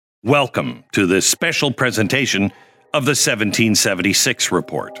Welcome to this special presentation of the 1776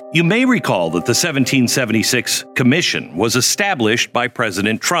 report. You may recall that the 1776 Commission was established by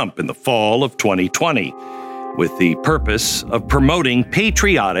President Trump in the fall of 2020 with the purpose of promoting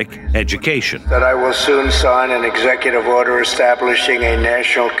patriotic education. That I will soon sign an executive order establishing a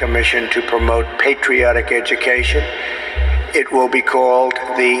national commission to promote patriotic education. It will be called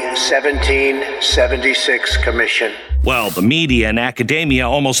the 1776 Commission. Well, the media and academia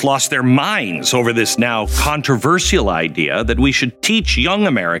almost lost their minds over this now controversial idea that we should teach young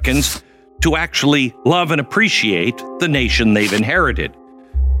Americans to actually love and appreciate the nation they've inherited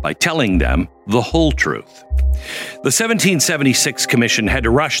by telling them the whole truth. The 1776 Commission had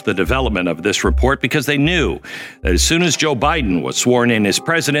to rush the development of this report because they knew that as soon as Joe Biden was sworn in as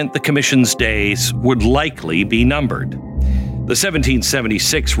president, the Commission's days would likely be numbered. The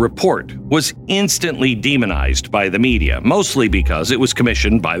 1776 report was instantly demonized by the media, mostly because it was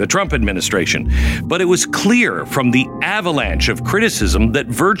commissioned by the Trump administration. But it was clear from the avalanche of criticism that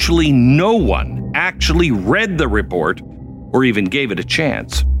virtually no one actually read the report or even gave it a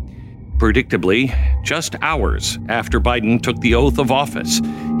chance. Predictably, just hours after Biden took the oath of office,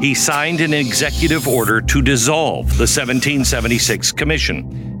 he signed an executive order to dissolve the 1776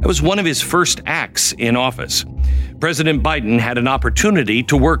 Commission. It was one of his first acts in office. President Biden had an opportunity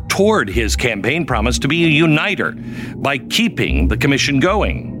to work toward his campaign promise to be a uniter by keeping the commission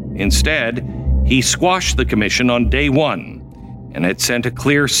going. Instead, he squashed the commission on day one, and it sent a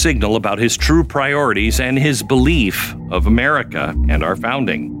clear signal about his true priorities and his belief of America and our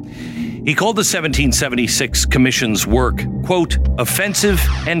founding. He called the 1776 Commission's work, quote, offensive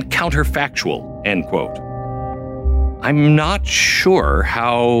and counterfactual, end quote. I'm not sure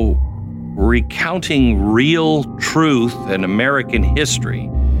how recounting real truth and American history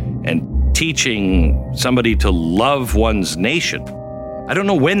and teaching somebody to love one's nation, I don't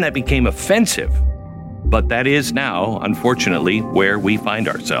know when that became offensive, but that is now, unfortunately, where we find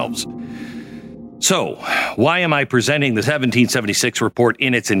ourselves. So, why am I presenting the 1776 report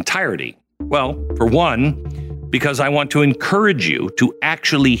in its entirety? Well, for one, because I want to encourage you to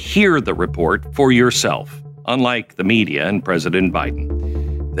actually hear the report for yourself, unlike the media and President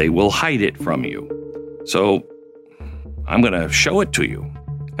Biden. They will hide it from you. So, I'm going to show it to you.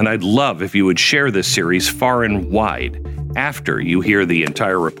 And I'd love if you would share this series far and wide after you hear the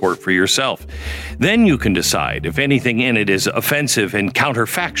entire report for yourself. Then you can decide if anything in it is offensive and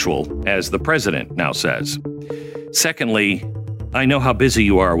counterfactual, as the president now says. Secondly, I know how busy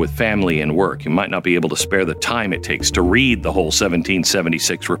you are with family and work. You might not be able to spare the time it takes to read the whole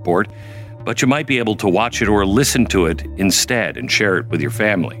 1776 report, but you might be able to watch it or listen to it instead and share it with your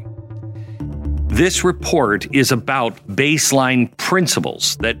family. This report is about baseline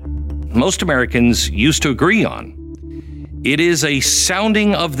principles that most Americans used to agree on. It is a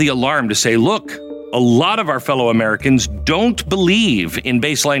sounding of the alarm to say, look, a lot of our fellow Americans don't believe in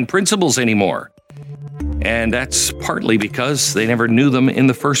baseline principles anymore. And that's partly because they never knew them in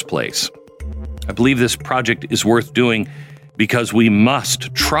the first place. I believe this project is worth doing because we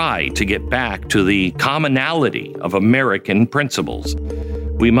must try to get back to the commonality of American principles.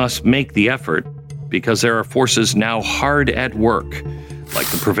 We must make the effort because there are forces now hard at work, like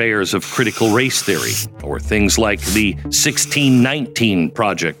the purveyors of critical race theory, or things like the 1619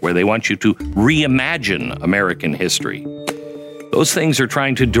 Project, where they want you to reimagine American history. Those things are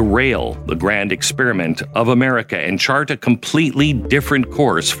trying to derail the grand experiment of America and chart a completely different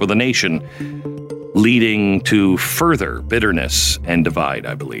course for the nation, leading to further bitterness and divide,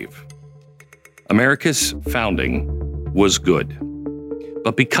 I believe. America's founding was good,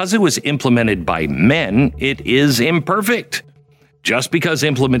 but because it was implemented by men, it is imperfect. Just because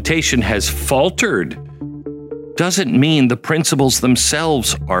implementation has faltered doesn't mean the principles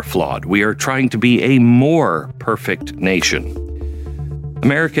themselves are flawed. We are trying to be a more perfect nation.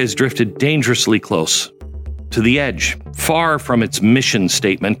 America has drifted dangerously close to the edge, far from its mission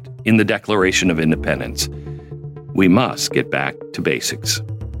statement in the Declaration of Independence. We must get back to basics.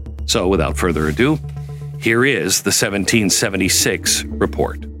 So, without further ado, here is the 1776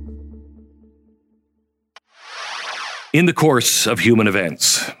 report. In the course of human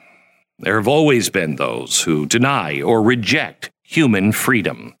events, there have always been those who deny or reject human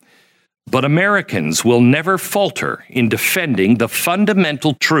freedom. But Americans will never falter in defending the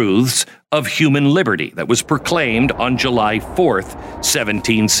fundamental truths of human liberty that was proclaimed on July 4th,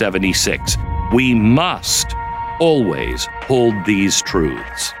 1776. We must always hold these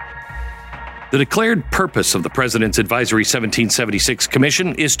truths. The declared purpose of the President's Advisory 1776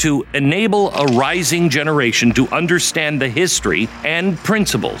 Commission is to enable a rising generation to understand the history and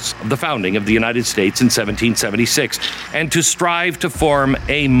principles of the founding of the United States in 1776 and to strive to form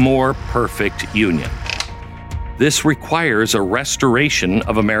a more perfect union. This requires a restoration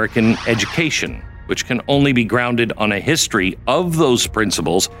of American education, which can only be grounded on a history of those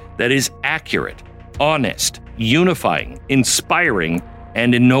principles that is accurate, honest, unifying, inspiring,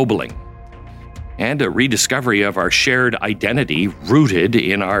 and ennobling. And a rediscovery of our shared identity rooted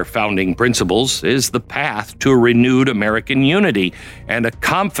in our founding principles is the path to a renewed American unity and a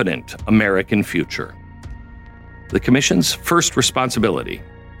confident American future. The Commission's first responsibility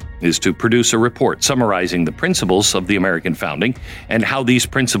is to produce a report summarizing the principles of the American founding and how these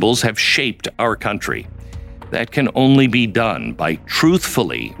principles have shaped our country. That can only be done by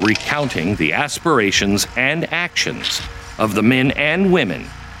truthfully recounting the aspirations and actions of the men and women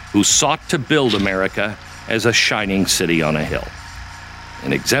who sought to build America as a shining city on a hill.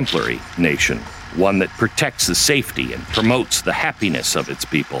 An exemplary nation, one that protects the safety and promotes the happiness of its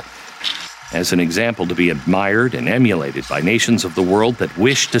people, as an example to be admired and emulated by nations of the world that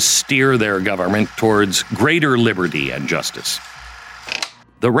wish to steer their government towards greater liberty and justice.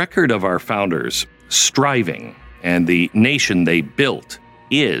 The record of our founders striving and the nation they built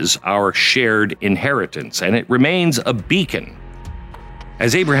is our shared inheritance, and it remains a beacon.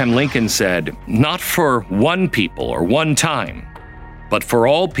 As Abraham Lincoln said, not for one people or one time, but for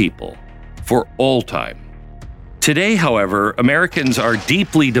all people, for all time. Today, however, Americans are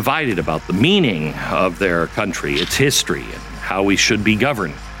deeply divided about the meaning of their country, its history, and how we should be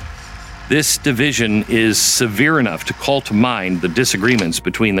governed. This division is severe enough to call to mind the disagreements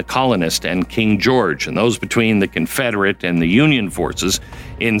between the colonist and King George, and those between the Confederate and the Union forces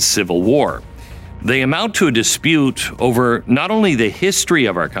in Civil War. They amount to a dispute over not only the history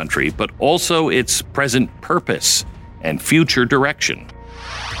of our country, but also its present purpose and future direction.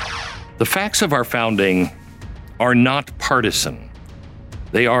 The facts of our founding are not partisan.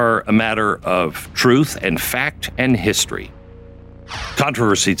 They are a matter of truth and fact and history.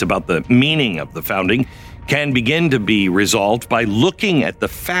 Controversies about the meaning of the founding can begin to be resolved by looking at the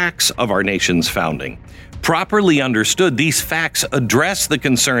facts of our nation's founding. Properly understood, these facts address the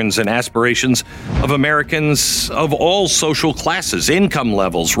concerns and aspirations of Americans of all social classes, income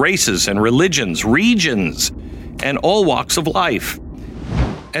levels, races and religions, regions, and all walks of life.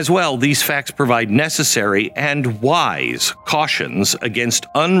 As well, these facts provide necessary and wise cautions against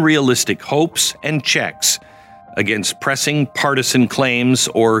unrealistic hopes and checks, against pressing partisan claims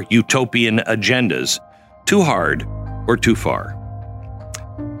or utopian agendas, too hard or too far.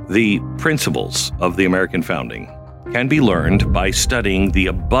 The principles of the American founding can be learned by studying the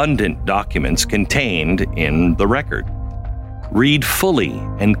abundant documents contained in the record. Read fully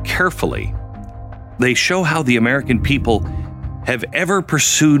and carefully. They show how the American people have ever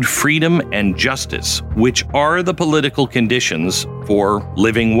pursued freedom and justice, which are the political conditions for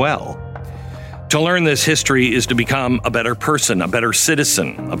living well. To learn this history is to become a better person, a better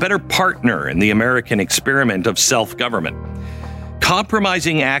citizen, a better partner in the American experiment of self-government.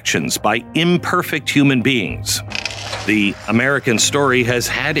 Compromising actions by imperfect human beings. The American story has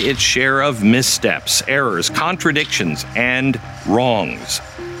had its share of missteps, errors, contradictions, and wrongs.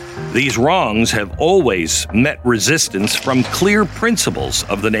 These wrongs have always met resistance from clear principles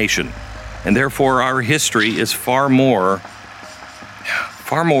of the nation, and therefore our history is far more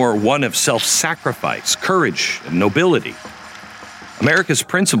one of self-sacrifice, courage, and nobility. America's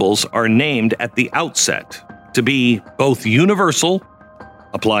principles are named at the outset to be both universal,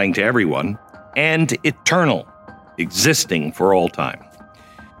 applying to everyone, and eternal, existing for all time.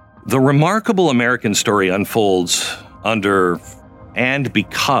 The remarkable American story unfolds under and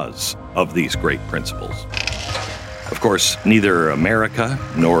because of these great principles. Of course, neither America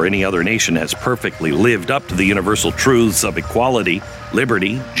nor any other nation has perfectly lived up to the universal truths of equality,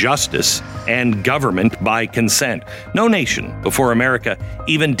 liberty, justice, and government by consent. No nation before America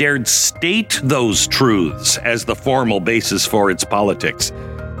even dared state those truths as the formal basis for its politics.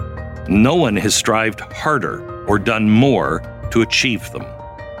 No one has strived harder or done more to achieve them.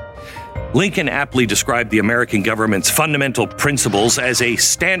 Lincoln aptly described the American government's fundamental principles as a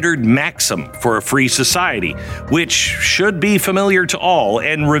standard maxim for a free society, which should be familiar to all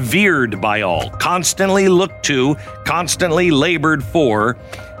and revered by all, constantly looked to, constantly labored for,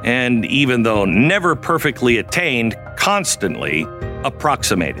 and even though never perfectly attained, constantly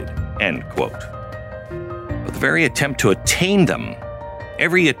approximated, end quote. But the very attempt to attain them,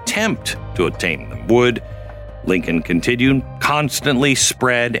 every attempt to attain them would, Lincoln continued, constantly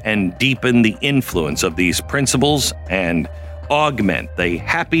spread and deepen the influence of these principles and augment the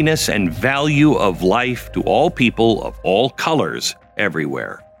happiness and value of life to all people of all colors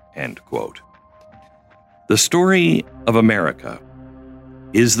everywhere." End quote. The story of America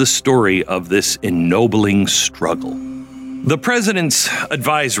is the story of this ennobling struggle. The President's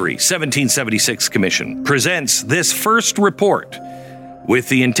Advisory 1776 Commission presents this first report with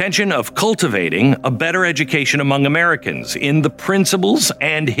the intention of cultivating a better education among Americans in the principles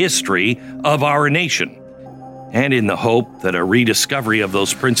and history of our nation, and in the hope that a rediscovery of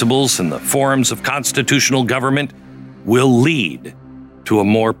those principles and the forms of constitutional government will lead to a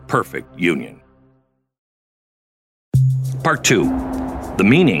more perfect union. Part 2. The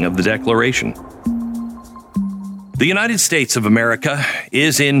meaning of the Declaration. The United States of America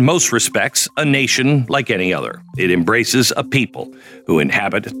is in most respects a nation like any other. It embraces a people who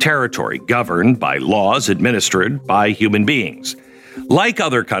inhabit a territory governed by laws administered by human beings. Like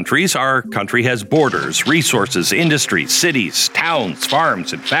other countries, our country has borders, resources, industries, cities, towns,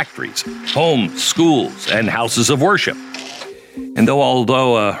 farms, and factories, homes, schools, and houses of worship. And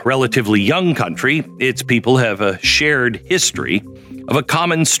although a relatively young country, its people have a shared history of a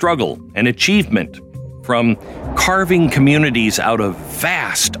common struggle and achievement, from carving communities out of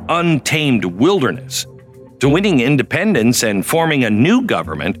vast, untamed wilderness to winning independence and forming a new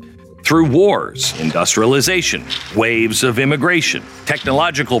government through wars, industrialization, waves of immigration,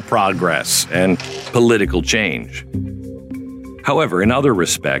 technological progress, and political change. However, in other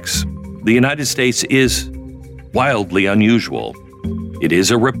respects, the United States is wildly unusual. It is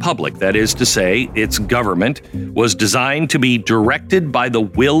a republic, that is to say, its government was designed to be directed by the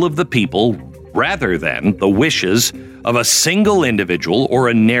will of the people rather than the wishes of a single individual or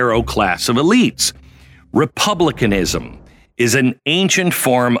a narrow class of elites. Republicanism is an ancient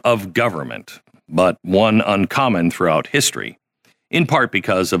form of government, but one uncommon throughout history, in part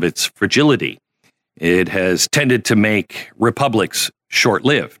because of its fragility. It has tended to make republics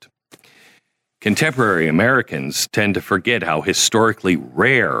short-lived. Contemporary Americans tend to forget how historically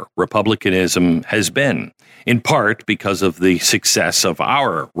rare republicanism has been, in part because of the success of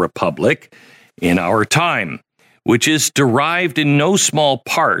our republic in our time, which is derived in no small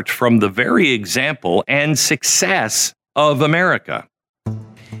part from the very example and success of America.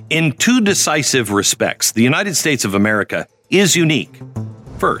 In two decisive respects, the United States of America is unique.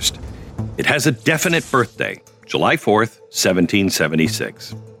 First, it has a definite birthday, July 4th,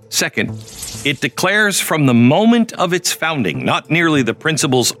 1776. Second, it declares from the moment of its founding not merely the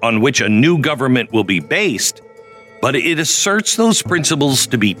principles on which a new government will be based, but it asserts those principles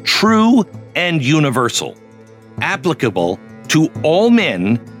to be true and universal, applicable to all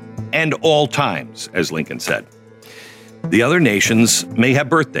men and all times, as Lincoln said. The other nations may have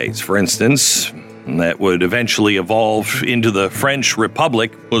birthdays, for instance, that would eventually evolve into the French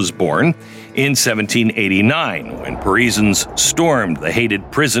Republic was born in 1789, when Parisians stormed the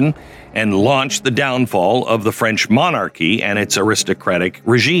hated prison and launched the downfall of the French monarchy and its aristocratic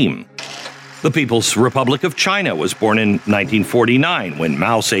regime. The People's Republic of China was born in 1949 when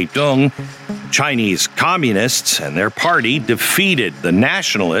Mao Zedong, Chinese communists, and their party defeated the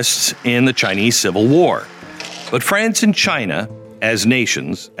nationalists in the Chinese Civil War. But France and China, as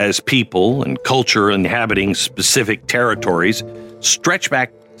nations, as people and culture inhabiting specific territories, stretch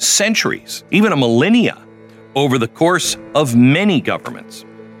back centuries, even a millennia, over the course of many governments.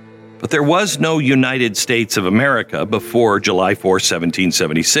 But there was no United States of America before July 4,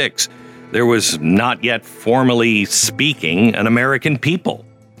 1776. There was not yet, formally speaking, an American people.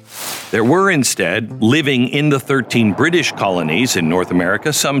 There were instead, living in the 13 British colonies in North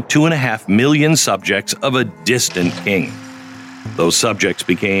America, some 2.5 million subjects of a distant king. Those subjects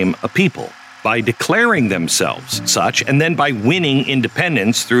became a people by declaring themselves such, and then by winning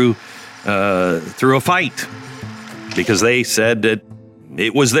independence through a fight, because they said that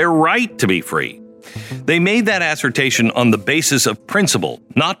it was their right to be free. They made that assertion on the basis of principle,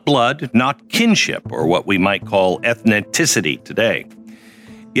 not blood, not kinship, or what we might call ethnicity today.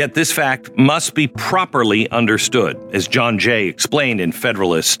 Yet this fact must be properly understood, as John Jay explained in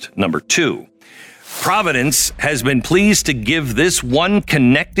Federalist number 2. Providence has been pleased to give this one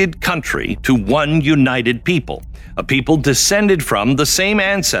connected country to one united people, a people descended from the same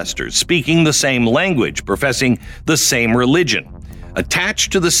ancestors, speaking the same language, professing the same religion,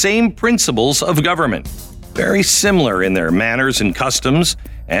 attached to the same principles of government, very similar in their manners and customs,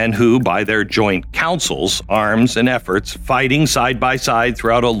 and who, by their joint counsels, arms, and efforts, fighting side by side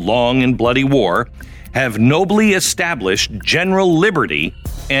throughout a long and bloody war, have nobly established general liberty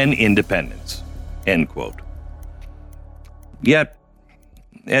and independence." End quote. Yet,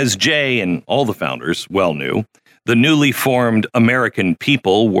 as Jay and all the founders well knew, the newly formed American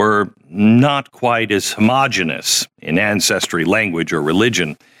people were not quite as homogeneous in ancestry, language, or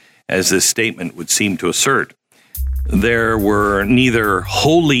religion as this statement would seem to assert. There were neither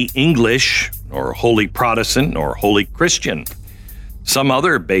wholly English, nor wholly Protestant, nor wholly Christian. Some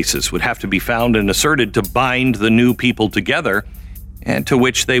other basis would have to be found and asserted to bind the new people together, and to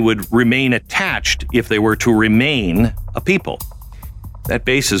which they would remain attached if they were to remain a people. That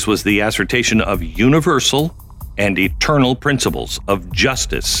basis was the assertion of universal and eternal principles of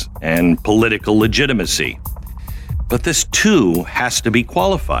justice and political legitimacy. But this too has to be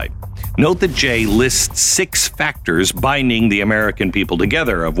qualified. Note that Jay lists 6 factors binding the American people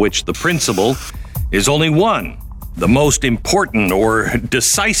together, of which the principle is only one, the most important or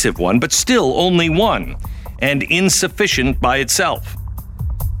decisive one, but still only one, and insufficient by itself.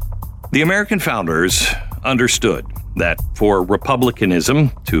 The American founders understood that for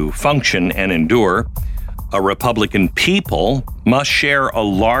republicanism to function and endure, a Republican people must share a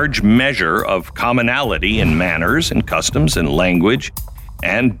large measure of commonality in manners and customs and language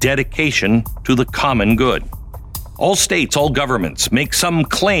and dedication to the common good. All states, all governments make some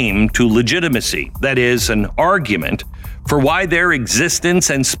claim to legitimacy, that is, an argument for why their existence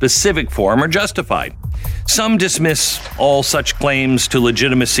and specific form are justified. Some dismiss all such claims to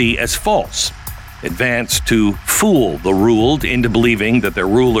legitimacy as false, advance to fool the ruled into believing that their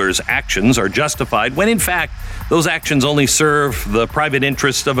rulers' actions are justified, when in fact those actions only serve the private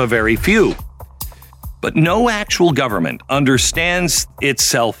interest of a very few. But no actual government understands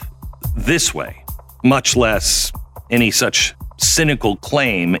itself this way, much less any such cynical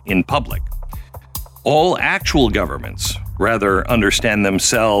claim in public. All actual governments rather understand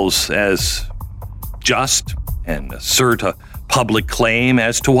themselves as just and assert a public claim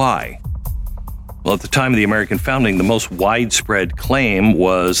as to why. Well, at the time of the American founding, the most widespread claim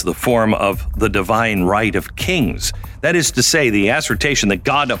was the form of the divine right of kings. That is to say, the assertion that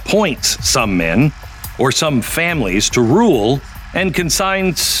God appoints some men or some families to rule and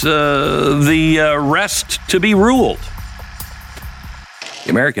consigns the rest to be ruled.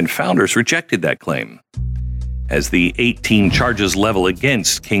 The American founders rejected that claim, as the 18 charges leveled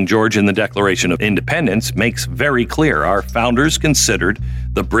against King George in the Declaration of Independence makes very clear. Our founders considered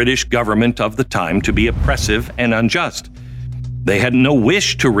the British government of the time to be oppressive and unjust. They had no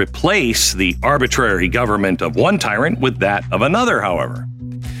wish to replace the arbitrary government of one tyrant with that of another, however.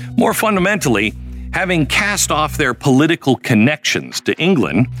 More fundamentally, having cast off their political connections to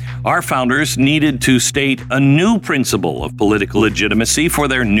England, our founders needed to state a new principle of political legitimacy for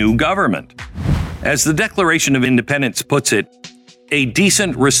their new government. As the Declaration of Independence puts it, a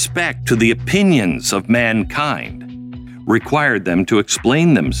decent respect to the opinions of mankind required them to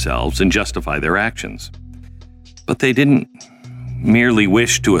explain themselves and justify their actions. But they didn't merely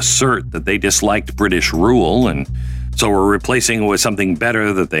wish to assert that they disliked British rule and so were replacing it with something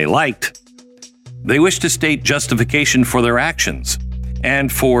better that they liked. They wished to state justification for their actions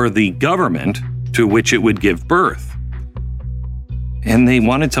and for the government to which it would give birth. And they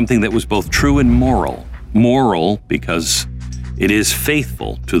wanted something that was both true and moral. Moral because it is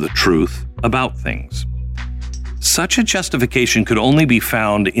faithful to the truth about things. Such a justification could only be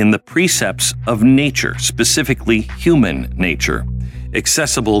found in the precepts of nature, specifically human nature,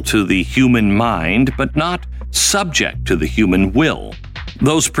 accessible to the human mind, but not subject to the human will.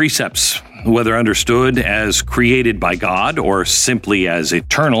 Those precepts, whether understood as created by God or simply as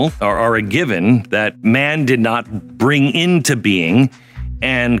eternal, are a given that man did not bring into being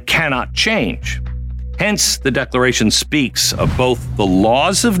and cannot change. Hence, the Declaration speaks of both the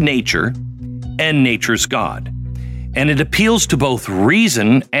laws of nature and nature's God. And it appeals to both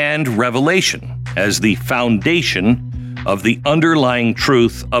reason and revelation as the foundation of the underlying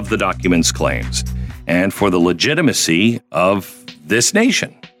truth of the document's claims and for the legitimacy of this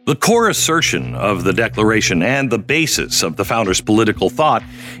nation. The core assertion of the Declaration and the basis of the founders' political thought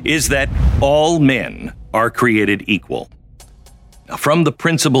is that all men are created equal. Now, from the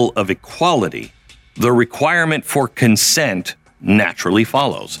principle of equality, the requirement for consent naturally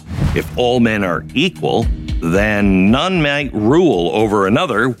follows. If all men are equal, then none might rule over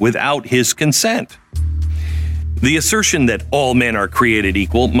another without his consent. The assertion that all men are created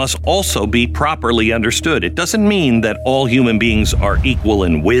equal must also be properly understood. It doesn't mean that all human beings are equal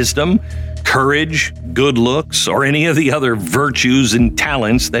in wisdom, courage, good looks, or any of the other virtues and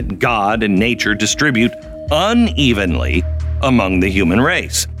talents that God and nature distribute unevenly among the human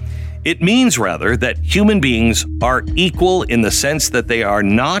race. It means, rather, that human beings are equal in the sense that they are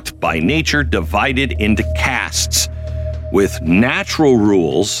not by nature divided into castes, with natural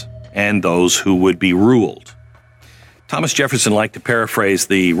rules and those who would be ruled. Thomas Jefferson liked to paraphrase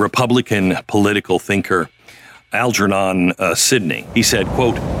the Republican political thinker Algernon Sidney. He said,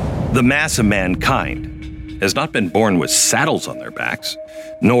 quote, "The mass of mankind has not been born with saddles on their backs,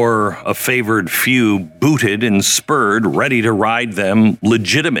 nor a favored few booted and spurred, ready to ride them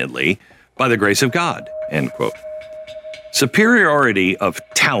legitimately by the grace of God," end quote. Superiority of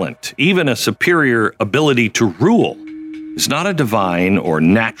talent, even a superior ability to rule, is not a divine or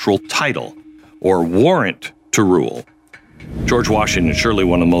natural title or warrant to rule. George Washington, surely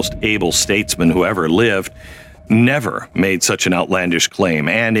one of the most able statesmen who ever lived, never made such an outlandish claim,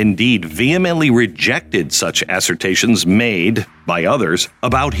 and indeed vehemently rejected such assertions made by others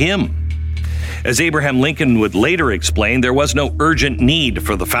about him. As Abraham Lincoln would later explain, there was no urgent need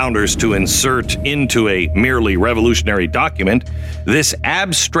for the founders to insert into a merely revolutionary document this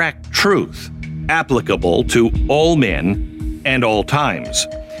abstract truth applicable to all men and all times.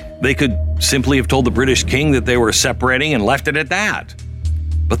 They could simply have told the British king that they were separating and left it at that.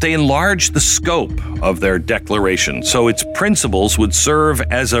 But they enlarged the scope of their declaration, so its principles would serve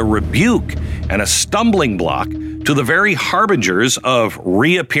as a rebuke and a stumbling block to the very harbingers of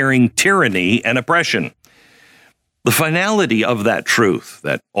reappearing tyranny and oppression. The finality of that truth,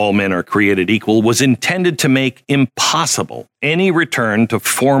 that all men are created equal, was intended to make impossible any return to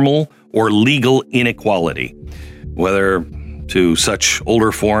formal or legal inequality, whether to such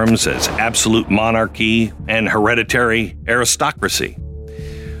older forms as absolute monarchy and hereditary aristocracy,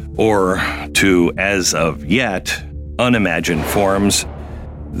 or to, as of yet, unimagined forms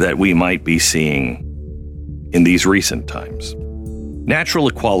that we might be seeing in these recent times. Natural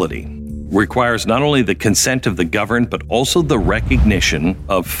equality requires not only the consent of the governed, but also the recognition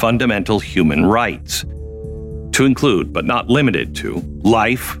of fundamental human rights, to include, but not limited to,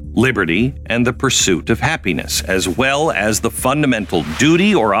 life, liberty, and the pursuit of happiness, as well as the fundamental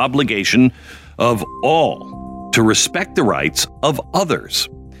duty or obligation of all to respect the rights of others.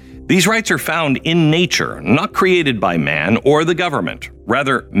 These rights are found in nature, not created by man or the government.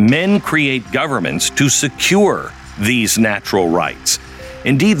 Rather, men create governments to secure these natural rights.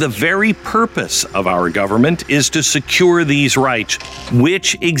 Indeed, the very purpose of our government is to secure these rights,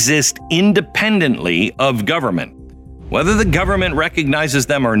 which exist independently of government. Whether the government recognizes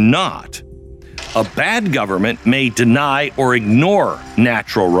them or not, a bad government may deny or ignore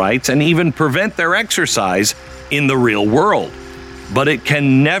natural rights and even prevent their exercise in the real world, but it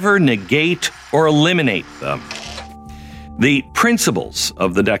can never negate or eliminate them. The principles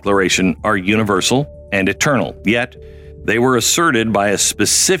of the Declaration are universal and eternal, yet they were asserted by a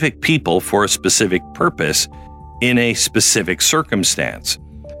specific people for a specific purpose in a specific circumstance.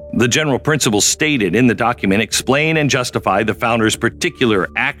 The general principles stated in the document explain and justify the founders' particular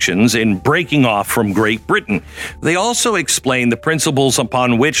actions in breaking off from Great Britain. They also explain the principles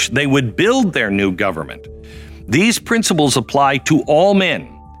upon which they would build their new government. These principles apply to all men,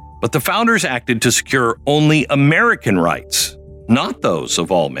 but the founders acted to secure only American rights, not those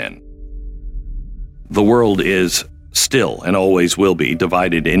of all men. The world is still and always will be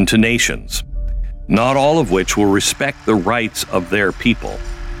divided into nations, not all of which will respect the rights of their people,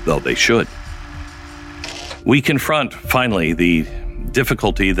 though they should. We confront, finally, the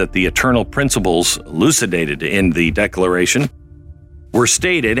difficulty that the eternal principles elucidated in the Declaration were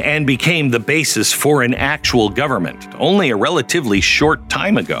stated and became the basis for an actual government only a relatively short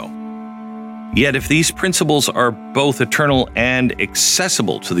time ago. Yet if these principles are both eternal and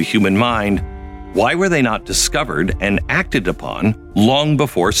accessible to the human mind, why were they not discovered and acted upon long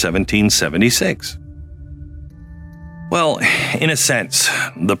before 1776? Well, in a sense,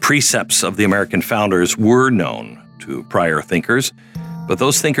 the precepts of the American founders were known to prior thinkers, but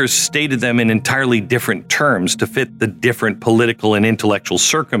those thinkers stated them in entirely different terms to fit the different political and intellectual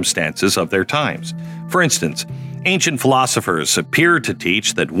circumstances of their times. For instance, ancient philosophers appear to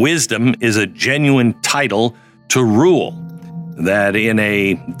teach that wisdom is a genuine title to rule, that in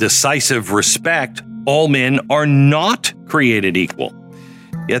a decisive respect, all men are not created equal.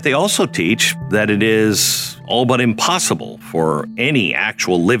 Yet they also teach that it is all but impossible for any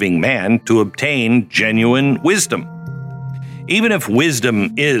actual living man to obtain genuine wisdom. Even if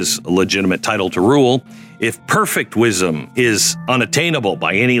wisdom is a legitimate title to rule, if perfect wisdom is unattainable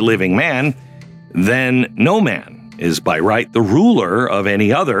by any living man, then no man is by right the ruler of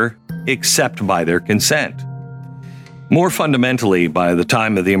any other except by their consent. More fundamentally, by the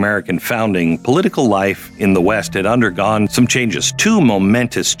time of the American founding, political life in the West had undergone some changes, two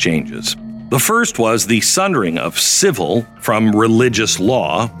momentous changes. The first was the sundering of civil from religious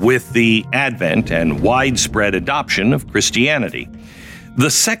law with the advent and widespread adoption of Christianity.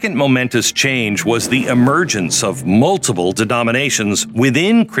 The second momentous change was the emergence of multiple denominations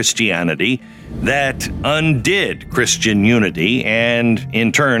within Christianity that undid Christian unity and,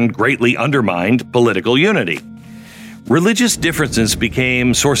 in turn, greatly undermined political unity. Religious differences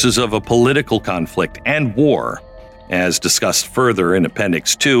became sources of a political conflict and war. As discussed further in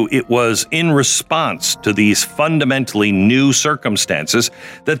Appendix 2, it was in response to these fundamentally new circumstances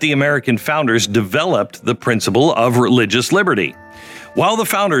that the American founders developed the principle of religious liberty. While the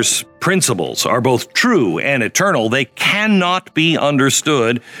founders' principles are both true and eternal, they cannot be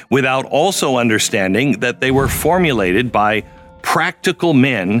understood without also understanding that they were formulated by practical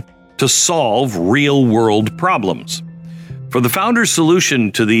men to solve real-world problems. For the founders'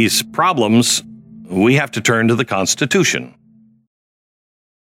 solution to these problems, we have to turn to the Constitution.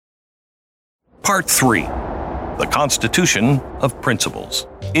 Part 3. The Constitution of Principles.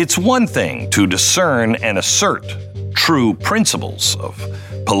 It's one thing to discern and assert true principles of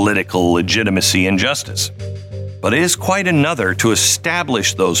political legitimacy and justice, but it is quite another to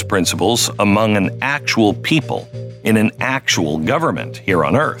establish those principles among an actual people in an actual government here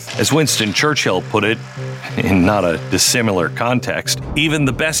on Earth. As Winston Churchill put it, in not a dissimilar context, even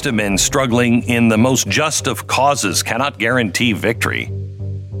the best of men struggling in the most just of causes cannot guarantee victory.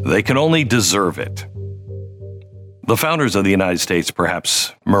 They can only deserve it. The founders of the United States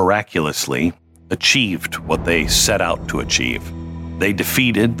perhaps miraculously achieved what they set out to achieve. They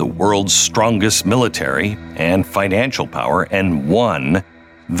defeated the world's strongest military and financial power and won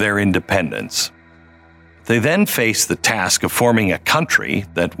their independence. They then faced the task of forming a country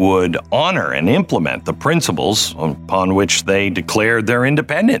that would honor and implement the principles upon which they declared their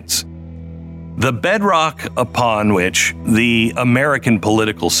independence. The bedrock upon which the American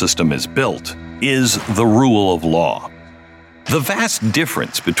political system is built is the rule of law. The vast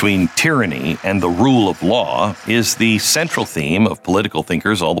difference between tyranny and the rule of law is the central theme of political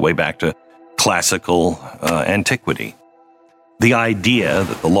thinkers all the way back to classical antiquity. The idea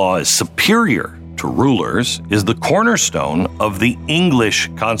that the law is superior to rulers is the cornerstone of the English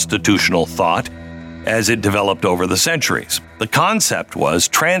constitutional thought as it developed over the centuries. The concept was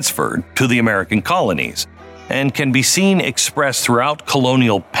transferred to the American colonies and can be seen expressed throughout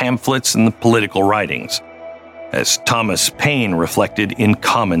colonial pamphlets and the political writings. As Thomas Paine reflected in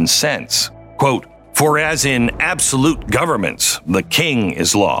Common Sense, quote, "For as in absolute governments the king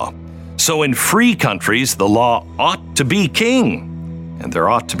is law, so in free countries the law ought to be king, and there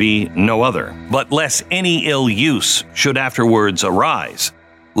ought to be no other. But lest any ill use should afterwards arise,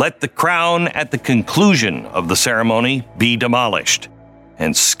 let the crown at the conclusion of the ceremony be demolished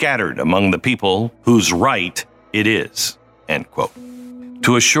and scattered among the people whose right it is." End quote.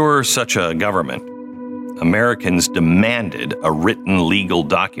 To assure such a government, Americans demanded a written legal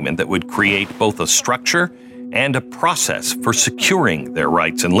document that would create both a structure and a process for securing their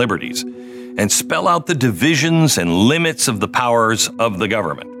rights and liberties, and spell out the divisions and limits of the powers of the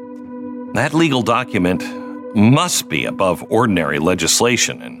government. That legal document must be above ordinary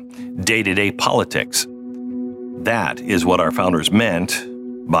legislation and day-to-day politics. That is what our founders meant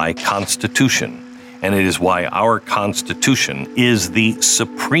by Constitution, and it is why our Constitution is the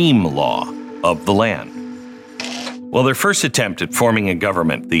supreme law of the land. Well, their first attempt at forming a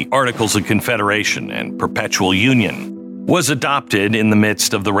government, the Articles of Confederation and Perpetual Union, was adopted in the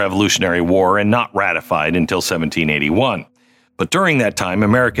midst of the Revolutionary War and not ratified until 1781. But during that time,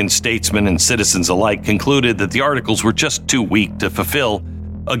 American statesmen and citizens alike concluded that the Articles were just too weak to fulfill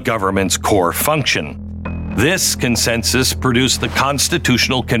a government's core function. This consensus produced the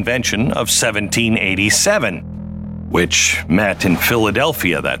Constitutional Convention of 1787, which met in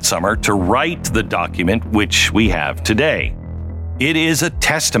Philadelphia that summer to write the document which we have today. It is a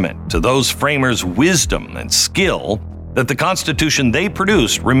testament to those framers' wisdom and skill that the Constitution they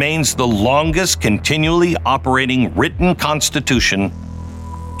produced remains the longest continually operating written Constitution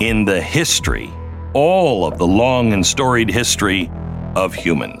in the history, all of the long and storied history of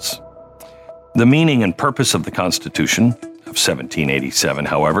humans. The meaning and purpose of the Constitution of 1787,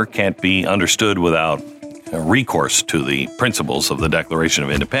 however, can't be understood without recourse to the principles of the Declaration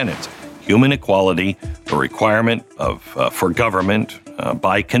of Independence. Human equality, the requirement for government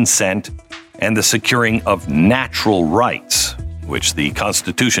by consent, and the securing of natural rights, which the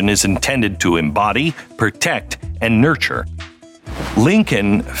Constitution is intended to embody, protect, and nurture.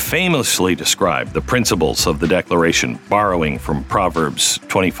 Lincoln famously described the principles of the Declaration, borrowing from Proverbs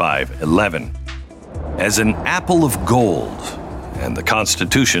 25:11, as an apple of gold, and the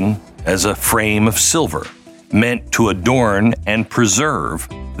Constitution as a frame of silver, meant to adorn and preserve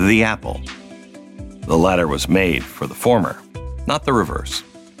the apple. The latter was made for the former, not the reverse.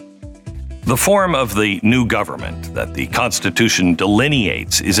 The form of the new government that the Constitution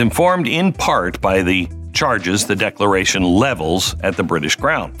delineates is informed in part by the charges the Declaration levels at the British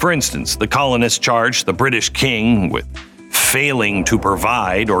Crown. For instance, the colonists charged the British king with failing to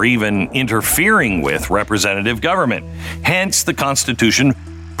provide or even interfering with representative government. Hence, the Constitution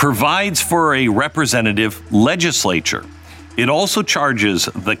provides for a representative legislature. It also charges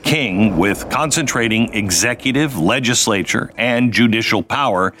the king with concentrating executive, legislature, and judicial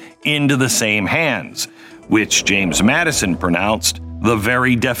power into the same hands, which James Madison pronounced the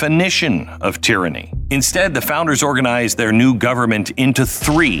very definition of tyranny. Instead, the founders organized their new government into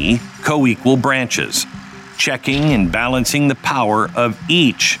 3 co-equal branches, checking and balancing the power of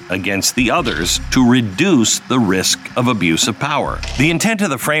each against the others to reduce the risk of abuse of power. The intent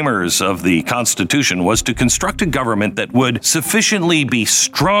of the framers of the Constitution was to construct a government that would sufficiently be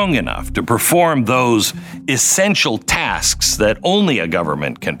strong enough to perform those essential tasks that only a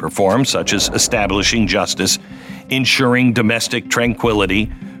government can perform, such as establishing justice, ensuring domestic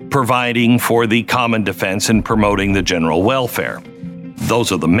tranquility, providing for the common defense, and promoting the general welfare.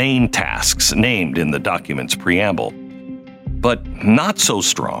 Those are the main tasks named in the document's preamble, but not so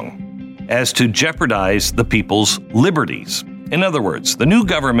strong as to jeopardize the people's liberties. In other words, the new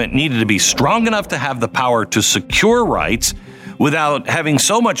government needed to be strong enough to have the power to secure rights without having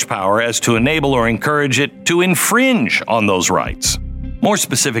so much power as to enable or encourage it to infringe on those rights. More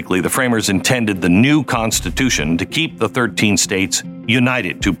specifically, the framers intended the new Constitution to keep the 13 states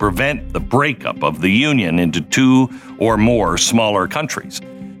united to prevent the breakup of the Union into 2 or more smaller countries,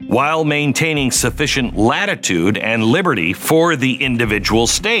 while maintaining sufficient latitude and liberty for the individual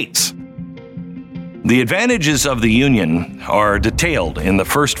states. The advantages of the Union are detailed in the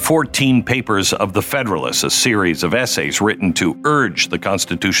first 14 papers of the Federalists, a series of essays written to urge the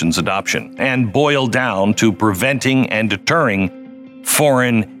Constitution's adoption and boil down to preventing and deterring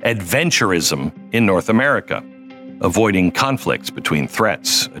foreign adventurism in North America, avoiding conflicts between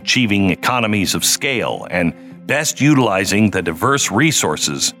threats, achieving economies of scale, and best utilizing the diverse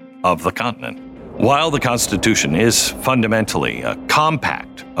resources of the continent. While the Constitution is fundamentally a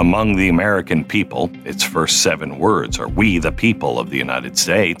compact among the American people, its first 7 words are "We the people of the United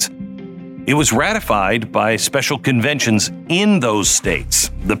States," it was ratified by special conventions in those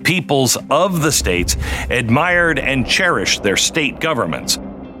states. The peoples of the states admired and cherished their state governments,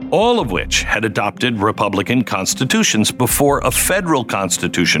 all of which had adopted Republican constitutions before a federal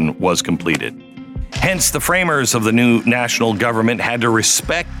constitution was completed. Hence, the framers of the new national government had to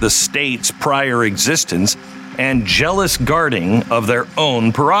respect the state's prior existence and jealous guarding of their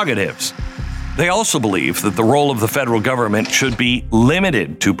own prerogatives. They also believed that the role of the federal government should be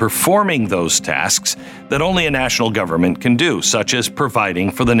limited to performing those tasks that only a national government can do, such as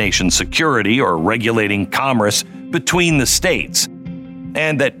providing for the nation's security or regulating commerce between the states,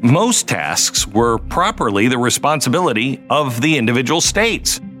 and that most tasks were properly the responsibility of the individual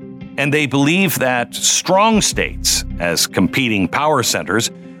states. And they believed that strong states, as competing power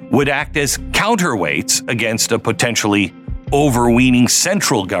centers, would act as counterweights against a potentially overweening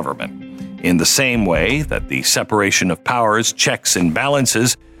central government, in the same way that the separation of powers checks and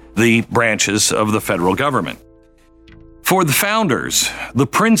balances the branches of the federal government. For the founders, the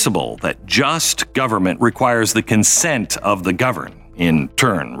principle that just government requires the consent of the governed, in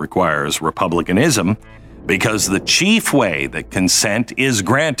turn requires republicanism, because the chief way that consent is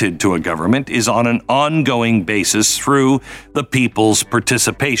granted to a government is on an ongoing basis through the people's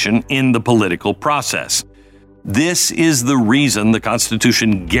participation in the political process. This is the reason the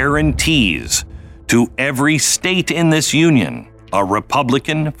Constitution guarantees to every state in this union a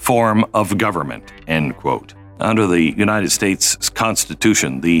Republican form of government, end quote. Under the United States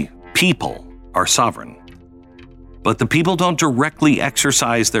Constitution, the people are sovereign. But the people don't directly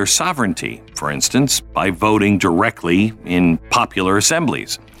exercise their sovereignty, for instance, by voting directly in popular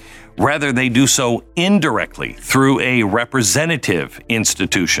assemblies. Rather, they do so indirectly through a representative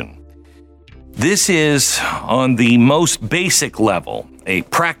institution. This is, on the most basic level, a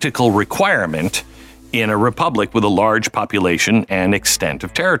practical requirement in a republic with a large population and extent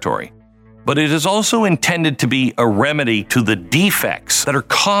of territory. But it is also intended to be a remedy to the defects that are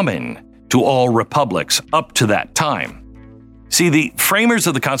common to all republics up to that time. See, the framers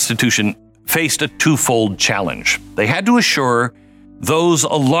of the Constitution faced a twofold challenge. They had to assure those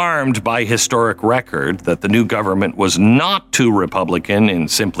alarmed by historic record that the new government was not too Republican in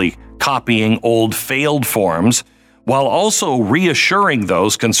simply copying old failed forms, while also reassuring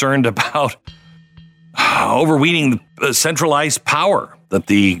those concerned about overweening centralized power, that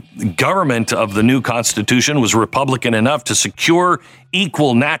the government of the new Constitution was Republican enough to secure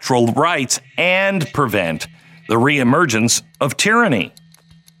equal natural rights and prevent the reemergence of tyranny.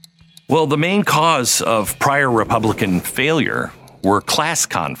 Well, the main cause of prior Republican failure were class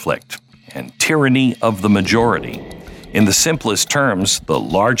conflict and tyranny of the majority. In the simplest terms, the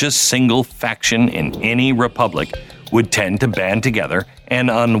largest single faction in any republic would tend to band together and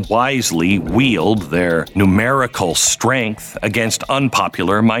unwisely wield their numerical strength against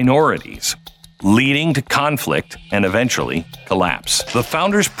unpopular minorities, leading to conflict and eventually collapse. The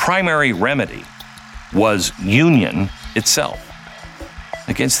founders' primary remedy was union itself.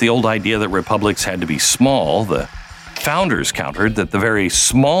 Against the old idea that republics had to be small, the founders countered that the very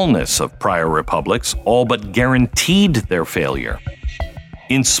smallness of prior republics all but guaranteed their failure.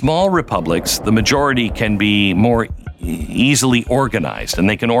 In small republics, the majority can be more easily organized, and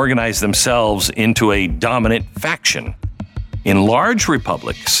they can organize themselves into a dominant faction. In large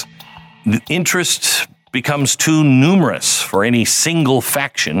republics, the interest becomes too numerous for any single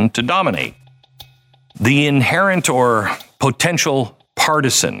faction to dominate. The inherent or potential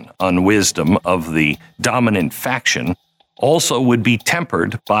partisan unwisdom of the dominant faction also would be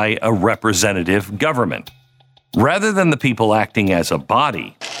tempered by a representative government. Rather than the people acting as a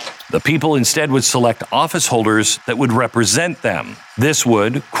body, the people instead would select office holders that would represent them. This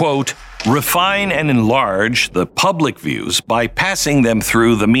would, quote, refine and enlarge the public views by passing them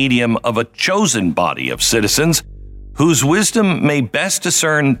through the medium of a chosen body of citizens whose wisdom may best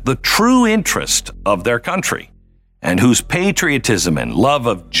discern the true interest of their country, and whose patriotism and love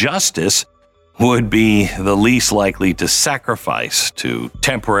of justice would be the least likely to sacrifice to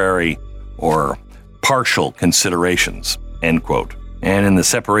temporary or partial considerations, end quote. And in the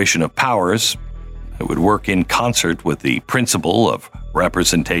separation of powers, it would work in concert with the principle of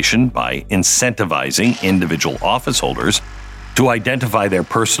representation by incentivizing individual office holders to identify their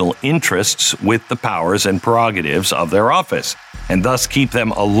personal interests with the powers and prerogatives of their office, and thus keep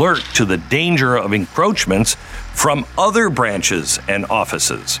them alert to the danger of encroachments from other branches and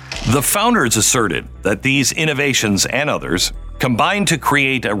offices. The founders asserted that these innovations and others combined to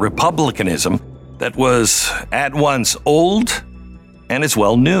create a republicanism that was at once old and as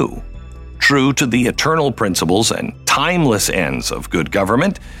well new, true to the eternal principles and timeless ends of good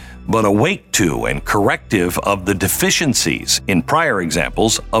government, but awake to and corrective of the deficiencies in prior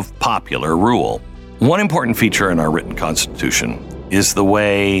examples of popular rule. One important feature in our written Constitution is the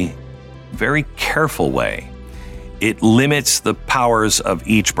very careful way, it limits the powers of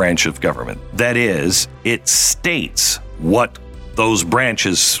each branch of government. That is, it states what those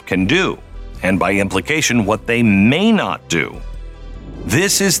branches can do, and by implication, what they may not do.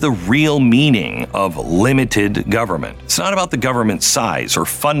 This is the real meaning of limited government. It's not about the government size or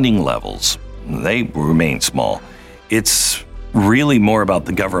funding levels. They remain small. It's really more about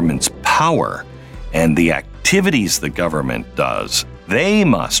the government's power and the activities the government does. They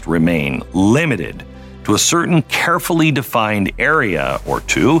must remain limited to a certain carefully defined area or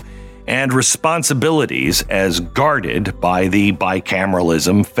two and responsibilities as guarded by the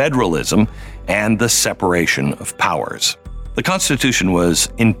bicameralism, federalism, and the separation of powers. The Constitution was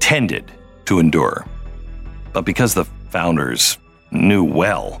intended to endure, but because the founders knew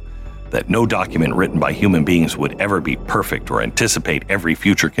well that no document written by human beings would ever be perfect or anticipate every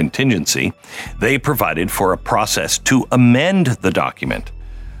future contingency, they provided for a process to amend the document,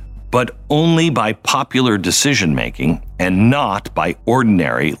 but only by popular decision-making and not by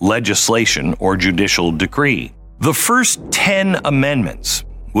ordinary legislation or judicial decree. The first 10 amendments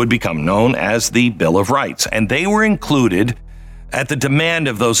would become known as the Bill of Rights, and they were included at the demand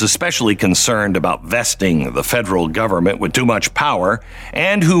of those especially concerned about vesting the federal government with too much power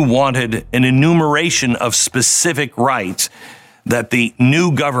and who wanted an enumeration of specific rights that the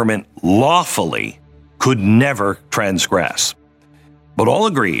new government lawfully could never transgress. But all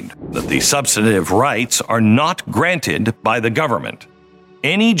agreed that the substantive rights are not granted by the government.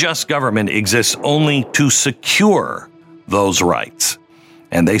 Any just government exists only to secure those rights.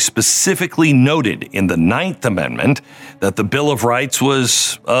 And they specifically noted in the 9th Amendment that the Bill of Rights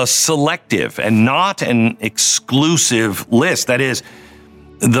was a selective and not an exclusive list. That is,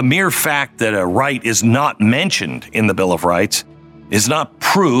 the mere fact that a right is not mentioned in the Bill of Rights is not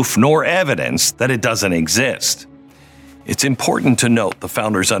proof nor evidence that it doesn't exist. It's important to note the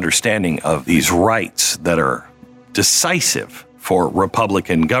founders' understanding of these rights that are decisive for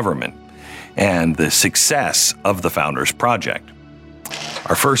Republican government and the success of the founders' project.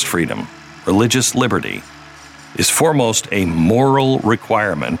 Our first freedom, religious liberty, is foremost a moral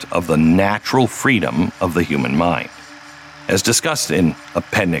requirement of the natural freedom of the human mind. As discussed in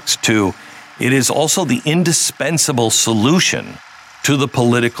Appendix 2, it is also the indispensable solution to the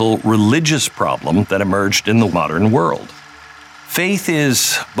political religious problem that emerged in the modern world. Faith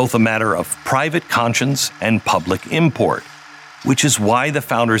is both a matter of private conscience and public import, which is why the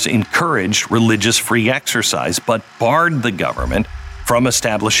founders encouraged religious free exercise but barred the government from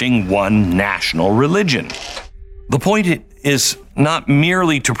establishing one national religion. The point is not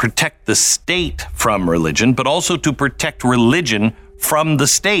merely to protect the state from religion, but also to protect religion from the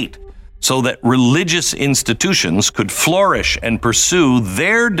state, so that religious institutions could flourish and pursue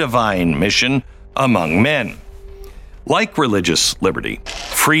their divine mission among men. Like religious liberty,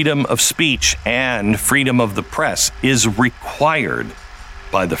 freedom of speech and freedom of the press is required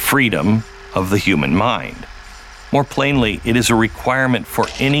by the freedom of the human mind. More plainly, it is a requirement for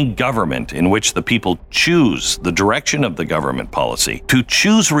any government in which the people choose the direction of the government policy. To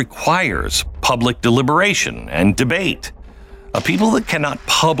choose requires public deliberation and debate. A people that cannot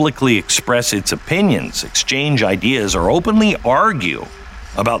publicly express its opinions, exchange ideas, or openly argue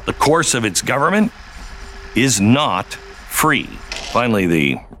about the course of its government is not free. Finally,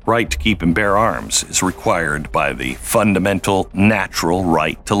 the right to keep and bear arms is required by the fundamental natural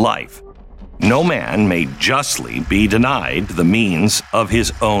right to life. No man may justly be denied the means of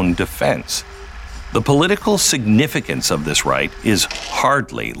his own defense. The political significance of this right is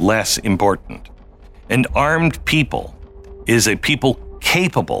hardly less important. An armed people is a people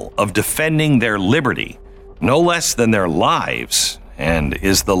capable of defending their liberty no less than their lives, and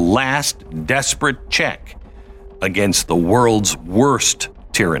is the last desperate check against the world's worst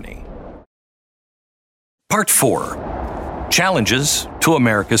tyranny. Part 4. Challenges to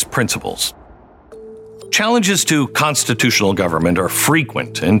America's principles. Challenges to constitutional government are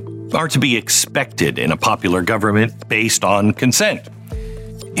frequent and are to be expected in a popular government based on consent.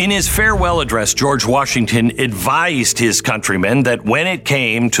 In his farewell address, George Washington advised his countrymen that when it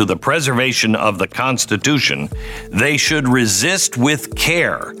came to the preservation of the Constitution, they should resist with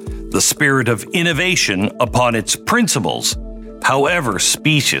care the spirit of innovation upon its principles, however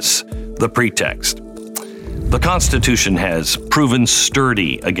specious the pretext. The Constitution has proven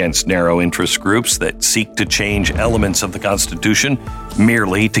sturdy against narrow interest groups that seek to change elements of the Constitution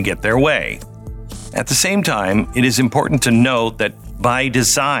merely to get their way. At the same time, it is important to note that by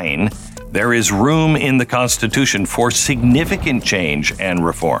design, there is room in the Constitution for significant change and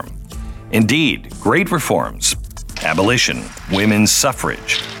reform. Indeed, great reforms, abolition, women's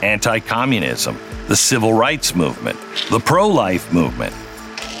suffrage, anti-communism, the civil rights movement, the pro-life movement,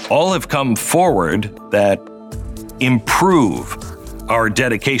 all have come forward that improve our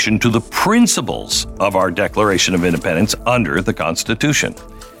dedication to the principles of our Declaration of Independence under the Constitution.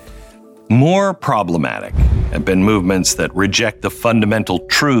 More problematic have been movements that reject the fundamental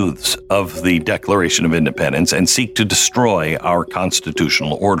truths of the Declaration of Independence and seek to destroy our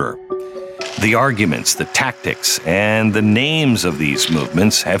constitutional order. The arguments, the tactics, and the names of these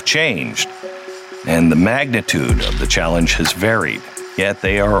movements have changed, and the magnitude of the challenge has varied. Yet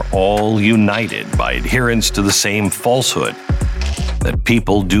they are all united by adherence to the same falsehood, that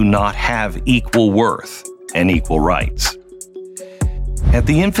people do not have equal worth and equal rights. At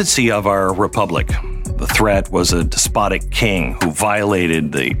the infancy of our republic, the threat was a despotic king who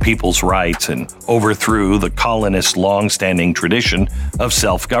violated the people's rights and overthrew the colonists' long-standing tradition of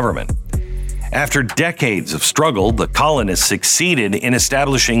self-government. After decades of struggle, the colonists succeeded in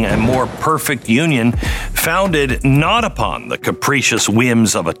establishing a more perfect union founded not upon the capricious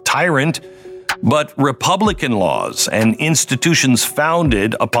whims of a tyrant, but republican laws and institutions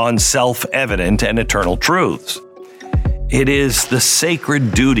founded upon self-evident and eternal truths. It is the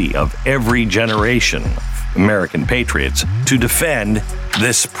sacred duty of every generation of American patriots to defend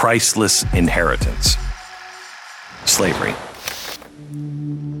this priceless inheritance. Slavery.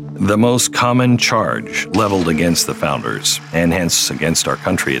 The most common charge leveled against the founders, and hence against our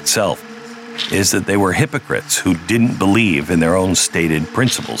country itself, is that they were hypocrites who didn't believe in their own stated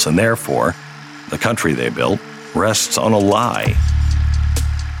principles, and therefore, the country they built rests on a lie.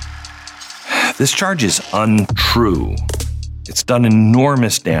 This charge is untrue. It's done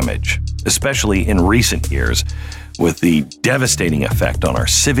enormous damage, especially in recent years, with the devastating effect on our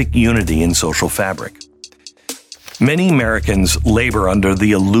civic unity and social fabric. Many Americans labor under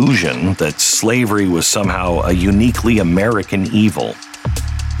the illusion that slavery was somehow a uniquely American evil.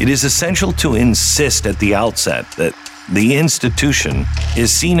 It is essential to insist at the outset that the institution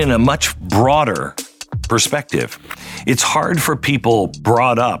is seen in a much broader perspective. It's hard for people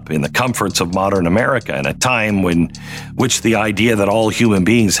brought up in the comforts of modern America in a time which the idea that all human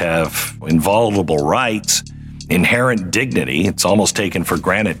beings have inviolable rights, inherent dignity, it's almost taken for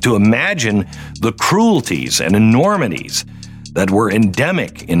granted, to imagine the cruelties and enormities that were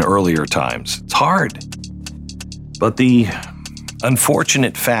endemic in earlier times. It's hard. But the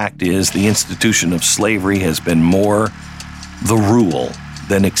unfortunate fact is the institution of slavery has been more the rule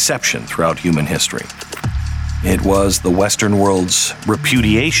than exception throughout human history. It was the Western world's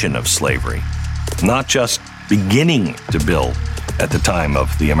repudiation of slavery, not just beginning to build at the time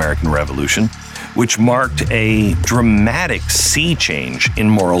of the American Revolution, which marked a dramatic sea change in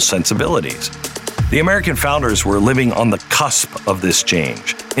moral sensibilities. The American founders were living on the cusp of this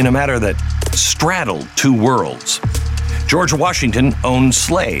change in a matter that straddled two worlds. George Washington owned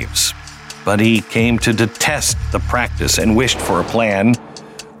slaves, but he came to detest the practice and wished for a plan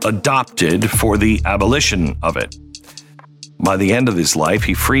adopted for the abolition of it. By the end of his life,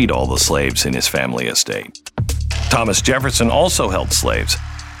 he freed all the slaves in his family estate. Thomas Jefferson also held slaves,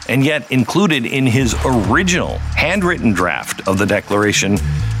 and yet included in his original handwritten draft of the Declaration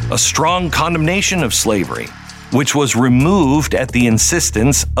a strong condemnation of slavery, which was removed at the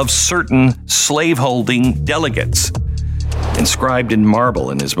insistence of certain slaveholding delegates. Inscribed in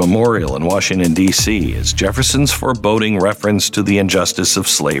marble in his memorial in Washington, D.C., is Jefferson's foreboding reference to the injustice of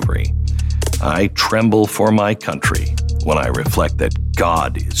slavery. I tremble for my country when I reflect that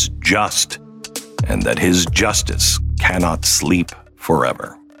God is just and that his justice cannot sleep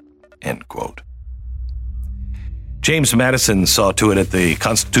forever. End quote. James Madison saw to it at the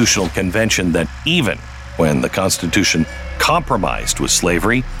Constitutional Convention that even when the Constitution compromised with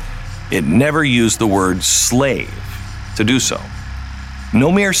slavery, it never used the word slave to do so.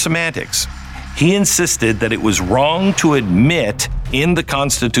 No mere semantics. He insisted that it was wrong to admit in the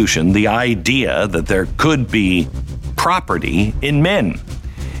Constitution the idea that there could be property in men.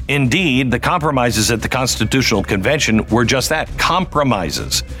 Indeed, the compromises at the Constitutional Convention were just that,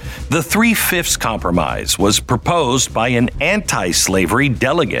 compromises. The 3/5 compromise was proposed by an anti-slavery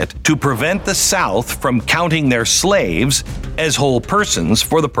delegate to prevent the South from counting their slaves as whole persons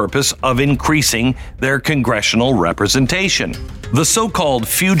for the purpose of increasing their congressional representation. The so-called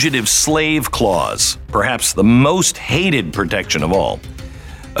Fugitive Slave Clause, perhaps the most hated protection of all,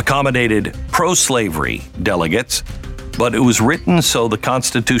 accommodated pro-slavery delegates, but it was written so the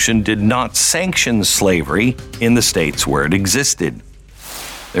Constitution did not sanction slavery in the states where it existed.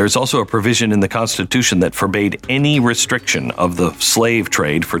 There is also a provision in the Constitution that forbade any restriction of the slave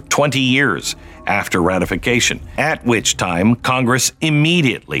trade for 20 years after ratification, at which time Congress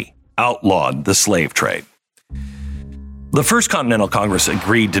immediately outlawed the slave trade. The First Continental Congress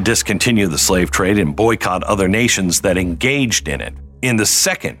agreed to discontinue the slave trade and boycott other nations that engaged in it. In the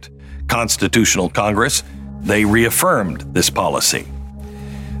Second Constitutional Congress, they reaffirmed this policy.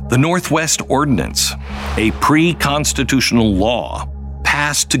 The Northwest Ordinance, a pre-constitutional law,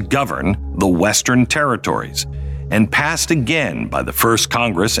 passed to govern the Western Territories and passed again by the First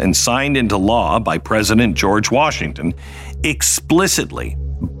Congress and signed into law by President George Washington, explicitly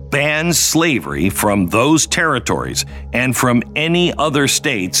bans slavery from those territories and from any other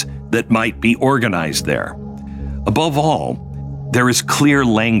states that might be organized there. Above all, there is clear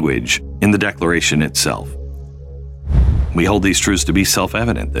language in the Declaration itself. We hold these truths to be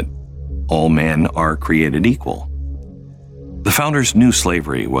self-evident, that all men are created equal. The founders knew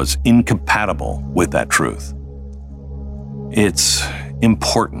slavery was incompatible with that truth. It's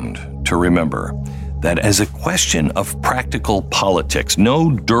important to remember that as a question of practical politics,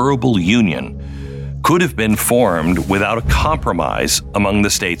 no durable union could have been formed without a compromise among the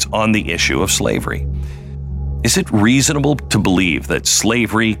states on the issue of slavery. Is it reasonable to believe that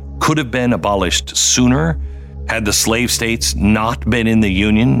slavery could have been abolished sooner had the slave states not been in the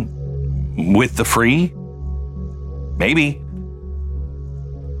union with the free? Maybe.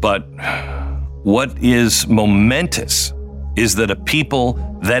 But what is momentous is that a people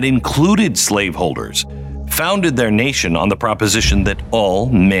that included slaveholders founded their nation on the proposition that all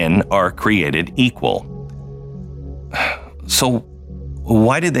men are created equal. So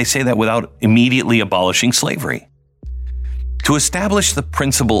why did they say that without immediately abolishing slavery? To establish the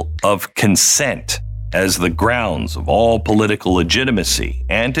principle of consent as the grounds of all political legitimacy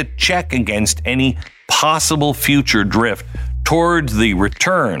and to check against any possible future drift towards the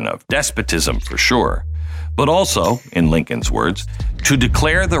return of despotism for sure, but also, in Lincoln's words, to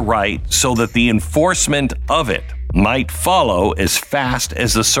declare the right so that the enforcement of it might follow as fast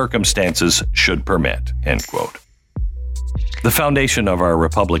as the circumstances should permit, end quote. The foundation of our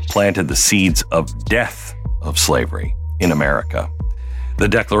republic planted the seeds of death of slavery in America. The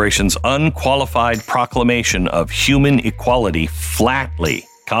Declaration's unqualified proclamation of human equality flatly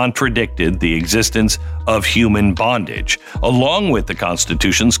contradicted the existence of human bondage. Along with the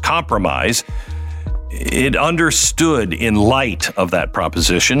Constitution's compromise, it understood in light of that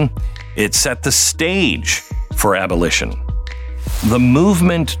proposition, it set the stage for abolition. The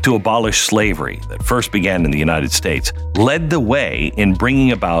movement to abolish slavery that first began in the United States led the way in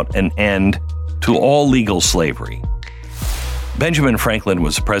bringing about an end to all legal slavery. Benjamin Franklin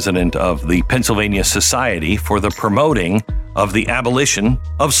was president of the Pennsylvania Society for the Promoting of the Abolition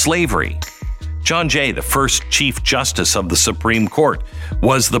of Slavery. John Jay, the first Chief Justice of the Supreme Court,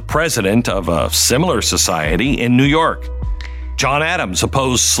 was the president of a similar society in New York. John Adams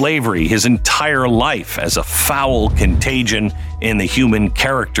opposed slavery his entire life as a foul contagion in the human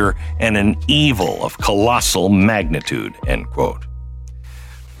character and an evil of colossal magnitude, end quote.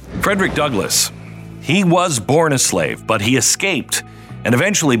 Frederick Douglass, he was born a slave, but he escaped and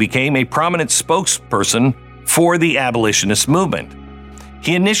eventually became a prominent spokesperson for the abolitionist movement.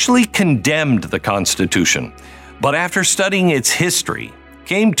 He initially condemned the Constitution, but after studying its history,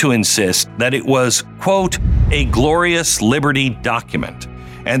 came to insist that it was, quote, a glorious liberty document,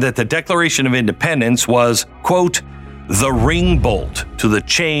 and that the Declaration of Independence was, quote, the ring bolt to the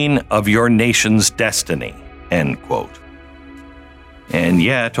chain of your nation's destiny, end quote. And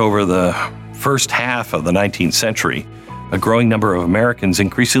yet, over the first half of the 19th century, a growing number of Americans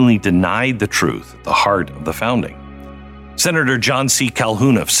increasingly denied the truth at the heart of the founding. Senator John C.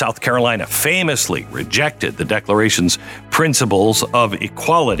 Calhoun of South Carolina famously rejected the Declaration's principles of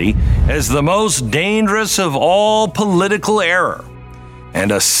equality as the most dangerous of all political error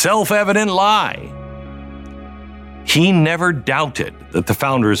and a self-evident lie. He never doubted that the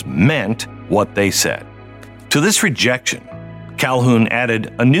founders meant what they said. To this rejection, Calhoun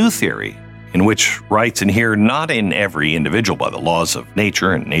added a new theory in which rights inhere not in every individual by the laws of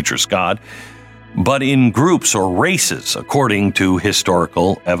nature and nature's God, but in groups or races according to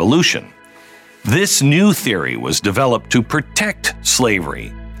historical evolution. This new theory was developed to protect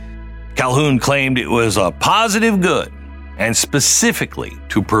slavery. Calhoun claimed it was a positive good, and specifically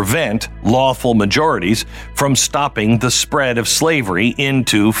to prevent lawful majorities from stopping the spread of slavery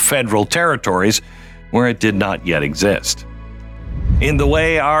into federal territories where it did not yet exist. In the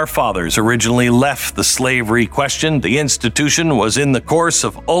way our fathers originally left the slavery question, the institution was in the course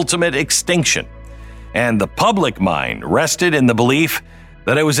of ultimate extinction, and the public mind rested in the belief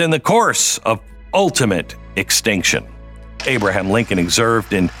that it was in the course of ultimate extinction. Abraham Lincoln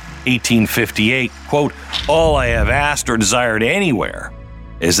observed in 1858, quote, all I have asked or desired anywhere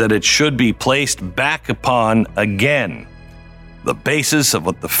is that it should be placed back upon again the basis of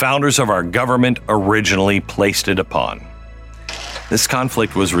what the founders of our government originally placed it upon. This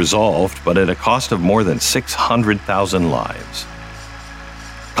conflict was resolved, but at a cost of more than 600,000 lives.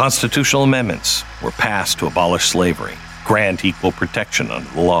 Constitutional amendments were passed to abolish slavery, grant equal protection under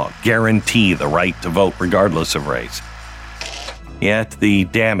the law, guarantee the right to vote regardless of race. Yet the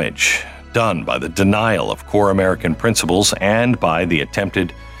damage done by the denial of core American principles and by the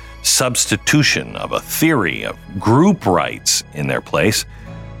attempted substitution of a theory of group rights in their place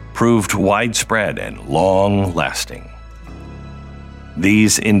proved widespread and long-lasting.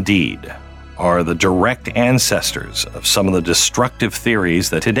 These indeed are the direct ancestors of some of the destructive theories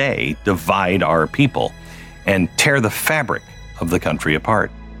that today divide our people and tear the fabric of the country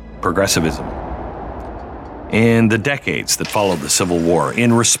apart. Progressivism. In the decades that followed the Civil War,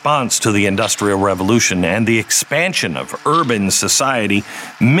 in response to the Industrial Revolution and the expansion of urban society,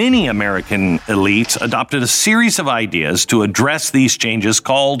 many American elites adopted a series of ideas to address these changes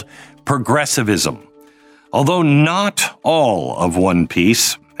called progressivism. Although not all of one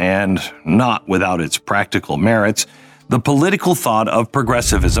piece, and not without its practical merits, the political thought of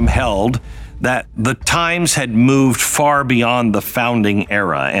progressivism held that the times had moved far beyond the founding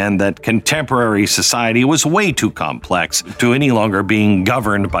era and that contemporary society was way too complex to any longer being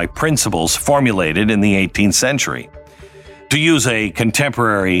governed by principles formulated in the 18th century. To use a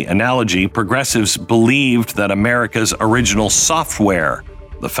contemporary analogy, progressives believed that America's original software,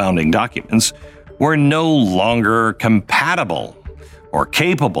 the founding documents, were no longer compatible or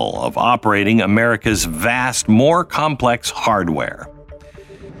capable of operating America's vast, more complex hardware.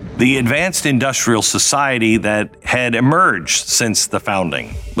 The advanced industrial society that had emerged since the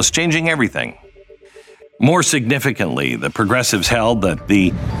founding was changing everything. More significantly, the progressives held that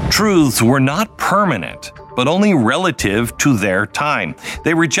the truths were not permanent, but only relative to their time.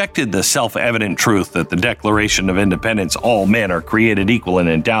 They rejected the self-evident truth that the Declaration of Independence, all men are created equal and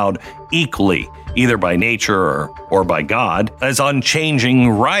endowed equally, either by nature or by God, as unchanging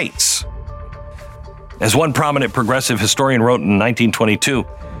rights. As one prominent progressive historian wrote in 1922,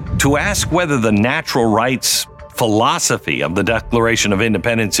 to ask whether the natural rights philosophy of the Declaration of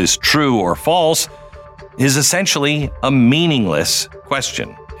Independence is true or false is essentially a meaningless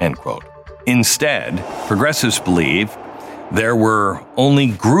question, end quote. Instead, progressives believe there were only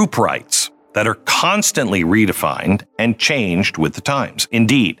group rights that are constantly redefined and changed with the times.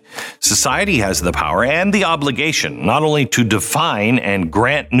 Indeed, society has the power and the obligation not only to define and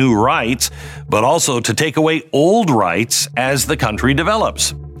grant new rights, but also to take away old rights as the country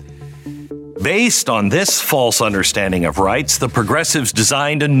develops. Based on this false understanding of rights, the progressives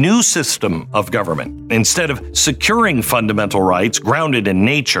designed a new system of government. Instead of securing fundamental rights grounded in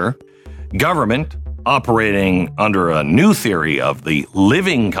nature, government, operating under a new theory of the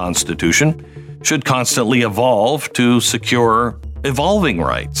living constitution, should constantly evolve to secure evolving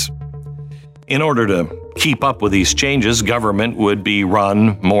rights. In order to keep up with these changes, government would be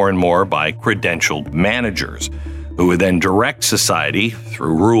run more and more by credentialed managers, who would then direct society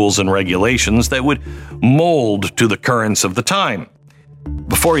through rules and regulations that would mold to the currents of the time.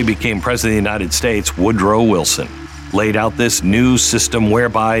 Before he became President of the United States, Woodrow Wilson laid out this new system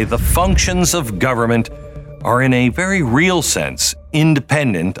whereby the functions of government are in a very real sense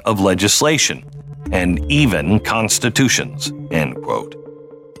independent of legislation and even constitutions, end quote.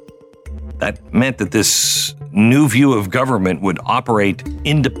 That meant that this new view of government would operate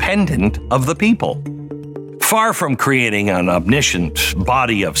independent of the people. Far from creating an omniscient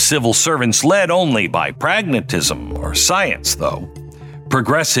body of civil servants led only by pragmatism or science, though,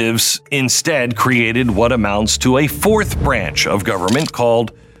 progressives instead created what amounts to a fourth branch of government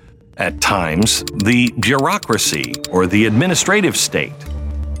called, at times, the bureaucracy or the administrative state.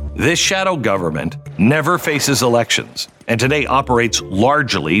 This shadow government never faces elections and today operates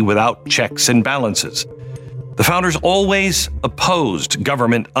largely without checks and balances. The founders always opposed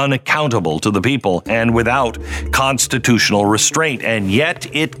government unaccountable to the people and without constitutional restraint, and yet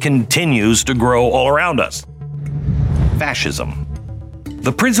it continues to grow all around us. Fascism.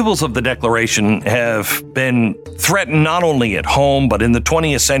 The principles of the Declaration have been threatened not only at home, but in the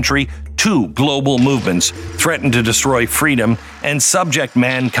 20th century, two global movements threatened to destroy freedom and subject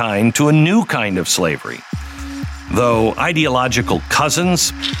mankind to a new kind of slavery. Though ideological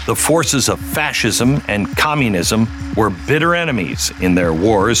cousins, the forces of fascism and communism were bitter enemies in their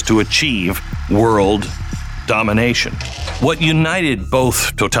wars to achieve world domination. What united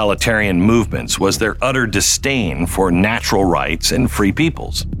both totalitarian movements was their utter disdain for natural rights and free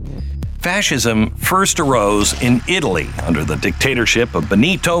peoples. Fascism first arose in Italy under the dictatorship of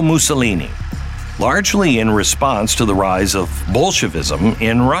Benito Mussolini, largely in response to the rise of Bolshevism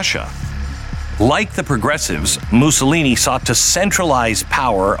in Russia. Like the progressives, Mussolini sought to centralize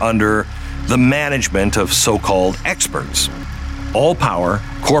power under the management of so-called experts. All power,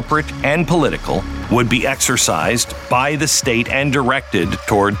 corporate and political, would be exercised by the state and directed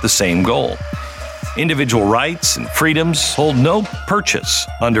toward the same goal. Individual rights and freedoms hold no purchase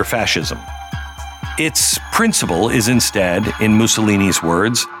under fascism. Its principle is instead, in Mussolini's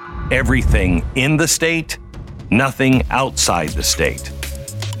words, everything in the state, nothing outside the state,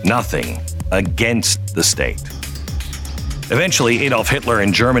 nothing against the state. Eventually, Adolf Hitler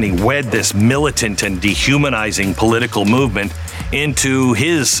and Germany wed this militant and dehumanizing political movement into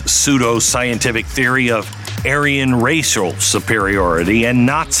his pseudo-scientific theory of Aryan racial superiority, and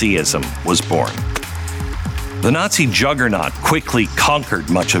Nazism was born. The Nazi juggernaut quickly conquered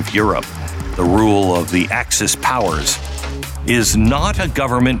much of Europe. The rule of the Axis powers is not a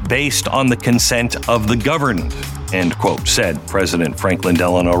government based on the consent of the governed, end quote, said President Franklin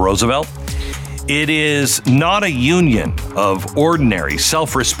Delano Roosevelt. It is not a union of ordinary,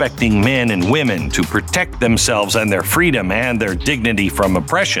 self-respecting men and women to protect themselves and their freedom and their dignity from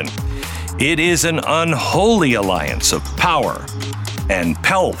oppression. It is an unholy alliance of power and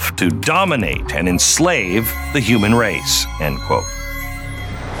pelf to dominate and enslave the human race, end quote.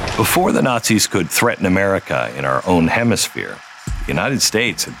 Before the Nazis could threaten America in our own hemisphere, the United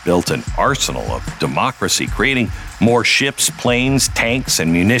States had built an arsenal of democracy, creating more ships, planes, tanks,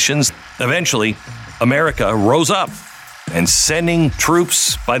 and munitions. Eventually, America rose up and sending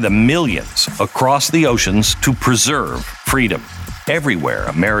troops by the millions across the oceans to preserve freedom. Everywhere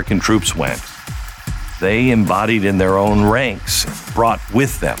American troops went, they embodied in their own ranks, brought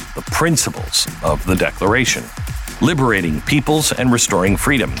with them the principles of the Declaration, liberating peoples and restoring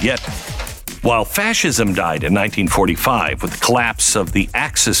freedom. Yet, while fascism died in 1945 with the collapse of the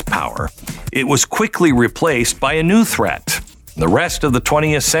Axis power, it was quickly replaced by a new threat. The rest of the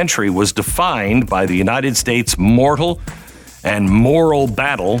 20th century was defined by the United States' mortal and moral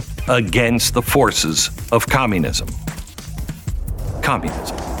battle against the forces of communism.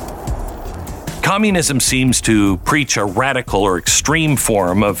 Communism seems to preach a radical or extreme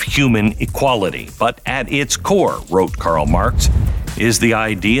form of human equality, but at its core, wrote Karl Marx, is the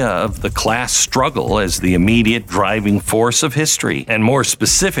idea of the class struggle as the immediate driving force of history, and more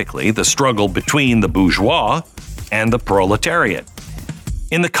specifically, the struggle between the bourgeois and the proletariat.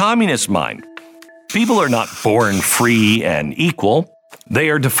 In the communist mind, people are not born free and equal. They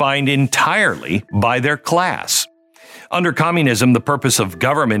are defined entirely by their class. Under communism, the purpose of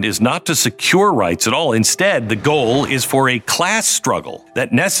government is not to secure rights at all. Instead, the goal is for a class struggle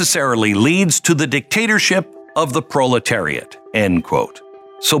that necessarily leads to the dictatorship of the proletariat, end quote.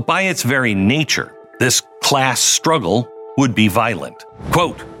 So by its very nature, this class struggle would be violent.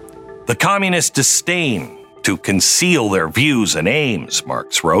 Quote, the communists disdain to conceal their views and aims,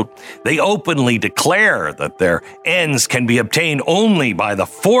 Marx wrote. They openly declare that their ends can be obtained only by the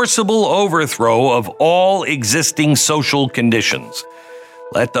forcible overthrow of all existing social conditions.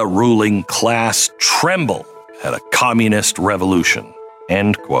 Let the ruling class tremble at a communist revolution,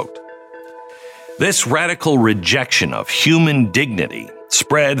 end quote. This radical rejection of human dignity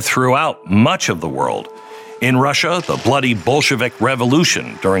spread throughout much of the world. In Russia, the bloody Bolshevik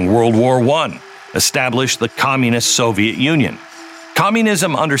Revolution during World War I established the Communist Soviet Union.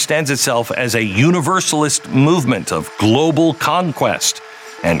 Communism understands itself as a universalist movement of global conquest,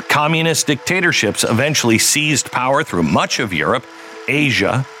 and communist dictatorships eventually seized power through much of Europe,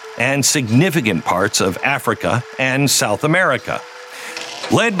 Asia, and significant parts of Africa and South America.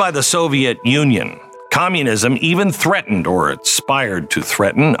 Led by the Soviet Union, communism even threatened or aspired to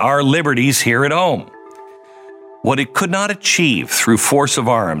threaten our liberties here at home. What it could not achieve through force of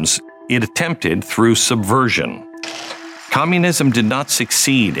arms, it attempted through subversion. Communism did not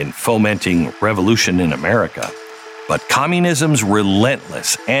succeed in fomenting revolution in America, but communism's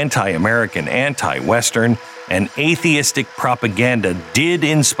relentless anti-American, anti-Western, and atheistic propaganda did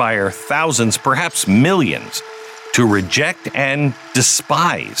inspire thousands, perhaps millions, to reject and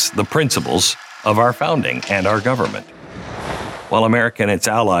despise the principles of our founding and our government. While America and its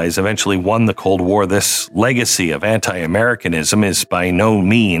allies eventually won the Cold War, this legacy of anti-Americanism is by no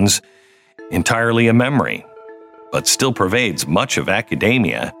means entirely a memory, but still pervades much of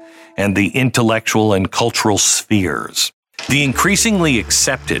academia and the intellectual and cultural spheres. The increasingly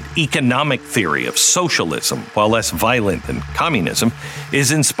accepted economic theory of socialism, while less violent than communism,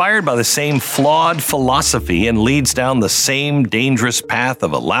 is inspired by the same flawed philosophy and leads down the same dangerous path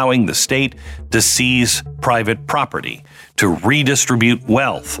of allowing the state to seize private property, to redistribute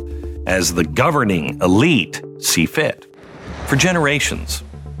wealth as the governing elite see fit. For generations,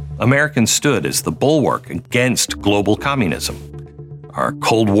 Americans stood as the bulwark against global communism. Our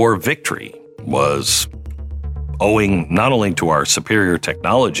Cold War victory was owing not only to our superior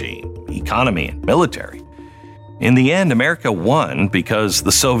technology, economy, and military. In the end, America won because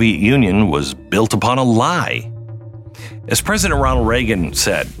the Soviet Union was built upon a lie. As President Ronald Reagan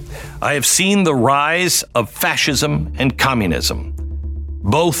said, "I have seen the rise of fascism and communism.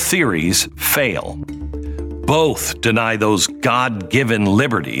 Both theories fail. Both deny those God-given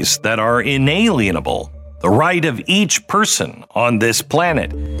liberties that are inalienable, the right of each person on this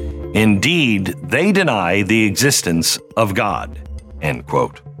planet. Indeed, they deny the existence of God," end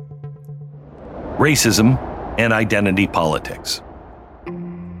quote. Racism and identity politics.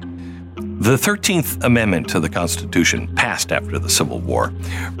 The 13th Amendment to the Constitution, passed after the Civil War,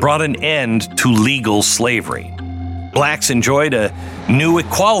 brought an end to legal slavery. Blacks enjoyed a new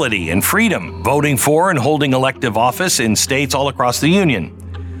equality and freedom, voting for and holding elective office in states all across the Union.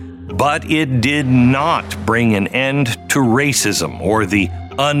 But it did not bring an end to racism or the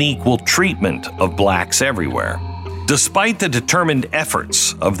unequal treatment of blacks everywhere. Despite the determined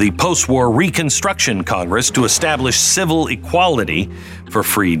efforts of the post-war Reconstruction Congress to establish civil equality for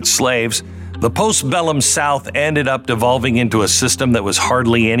freed slaves, the postbellum South ended up devolving into a system that was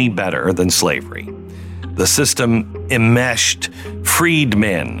hardly any better than slavery. The system enmeshed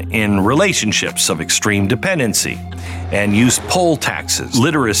freedmen in relationships of extreme dependency and used poll taxes,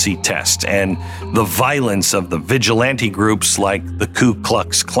 literacy tests, and the violence of the vigilante groups like the Ku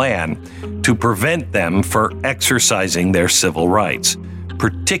Klux Klan to prevent them from exercising their civil rights,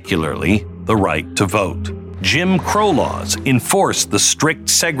 particularly the right to vote. Jim Crow laws enforced the strict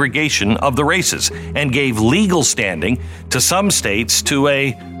segregation of the races and gave legal standing to some states to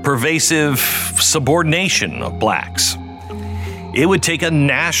a pervasive subordination of blacks. It would take a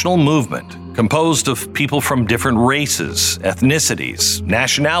national movement composed of people from different races, ethnicities,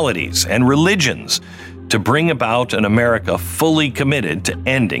 nationalities, and religions to bring about an America fully committed to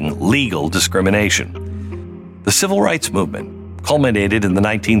ending legal discrimination. The Civil Rights Movement culminated in the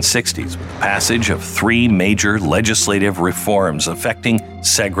 1960s with the passage of 3 major legislative reforms affecting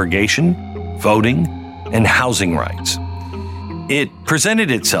segregation, voting, and housing rights. It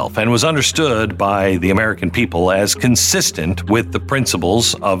presented itself and was understood by the American people as consistent with the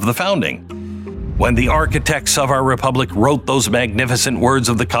principles of the founding. When the architects of our republic wrote those magnificent words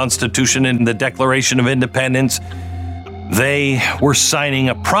of the Constitution and the Declaration of Independence, they were signing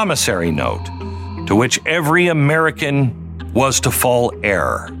a promissory note to which every American was to fall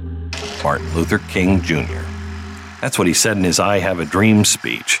heir. Martin Luther King Jr. That's what he said in his I Have a Dream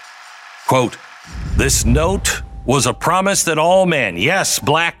speech. Quote, "This note was a promise that all men, yes,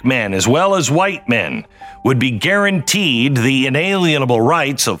 black men as well as white men, would be guaranteed the inalienable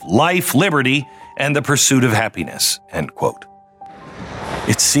rights of life, liberty, and the pursuit of happiness," end quote.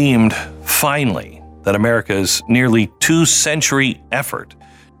 It seemed, finally, that America's nearly 2-century effort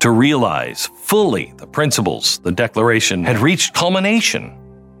to realize fully the principles the Declaration had reached culmination.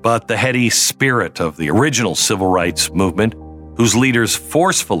 But the heady spirit of the original civil rights movement, whose leaders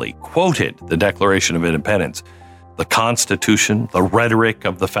forcefully quoted the Declaration of Independence, the Constitution, the rhetoric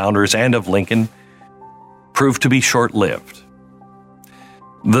of the founders and of Lincoln, proved to be short-lived.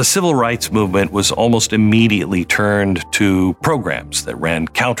 The civil rights movement was almost immediately turned to programs that ran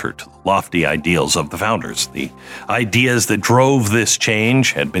counter to the lofty ideals of the founders. The ideas that drove this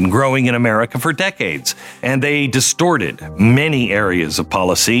change had been growing in America for decades, and they distorted many areas of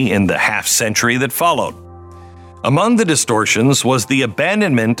policy in the half-century that followed. Among the distortions was the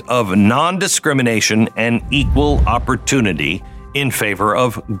abandonment of non-discrimination and equal opportunity in favor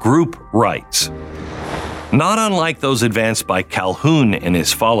of group rights. Not unlike those advanced by Calhoun and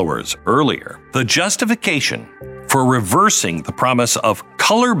his followers earlier, the justification for reversing the promise of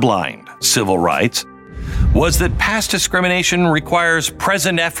colorblind civil rights was that past discrimination requires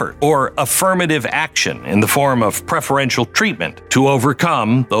present effort or affirmative action in the form of preferential treatment to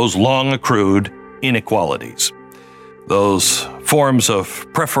overcome those long-accrued inequalities. Those forms of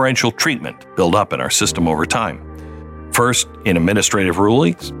preferential treatment build up in our system over time. First in administrative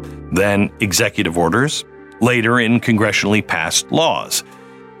rulings, then executive orders, later in congressionally passed laws,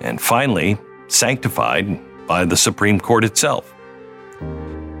 and finally sanctified by the Supreme Court itself.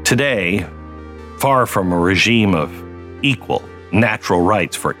 Today, far from a regime of equal natural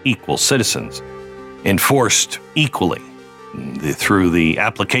rights for equal citizens, enforced equally through the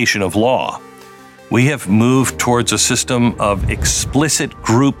application of law, we have moved towards a system of explicit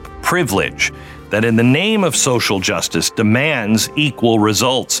group privilege that in the name of social justice demands equal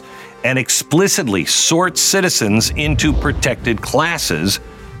results and explicitly sorts citizens into protected classes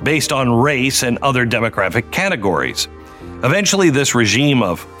based on race and other demographic categories. Eventually, this regime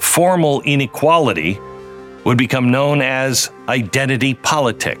of formal inequality would become known as identity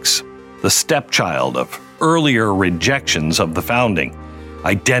politics, the stepchild of earlier rejections of the founding.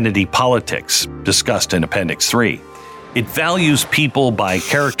 Identity politics, discussed in Appendix 3. It values people by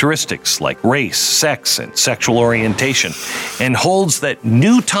characteristics like race, sex, and sexual orientation, and holds that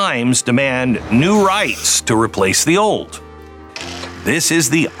new times demand new rights to replace the old. This is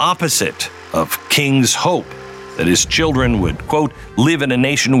the opposite of King's hope that his children would, quote, live in a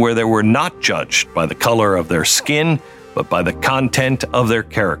nation where they were not judged by the color of their skin, but by the content of their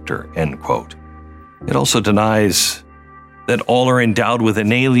character, end quote. It also denies that all are endowed with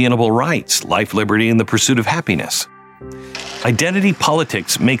inalienable rights, life, liberty, and the pursuit of happiness. Identity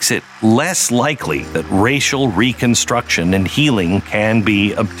politics makes it less likely that racial reconstruction and healing can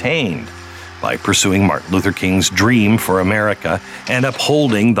be obtained by pursuing Martin Luther King's dream for America and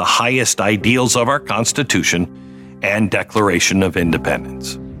upholding the highest ideals of our Constitution and Declaration of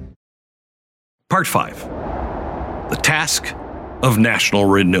Independence. Part 5. The Task of National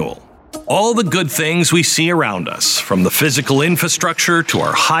Renewal. All the good things we see around us, from the physical infrastructure to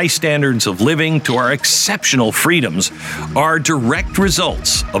our high standards of living to our exceptional freedoms, are direct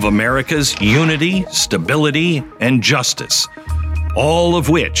results of America's unity, stability, and justice, all of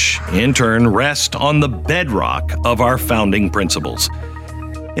which, in turn, rest on the bedrock of our founding principles.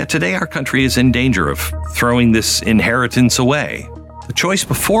 Yet today our country is in danger of throwing this inheritance away. The choice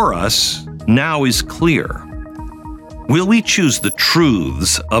before us now is clear. Will we choose the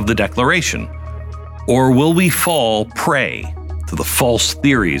truths of the Declaration, or will we fall prey to the false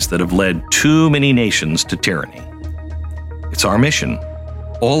theories that have led too many nations to tyranny? It's our mission,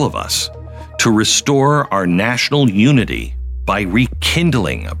 all of us, to restore our national unity by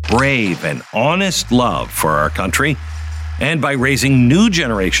rekindling a brave and honest love for our country, and by raising new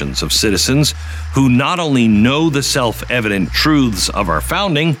generations of citizens who not only know the self-evident truths of our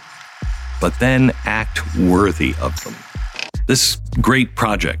founding, but then act worthy of them. This great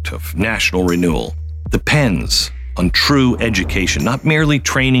project of national renewal depends on true education, not merely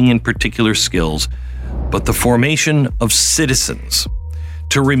training in particular skills, but the formation of citizens.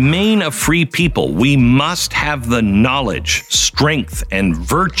 To remain a free people, we must have the knowledge, strength, and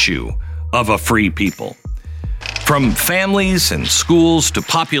virtue of a free people. From families and schools to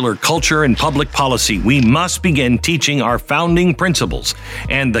popular culture and public policy, we must begin teaching our founding principles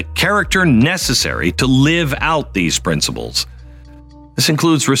and the character necessary to live out these principles. This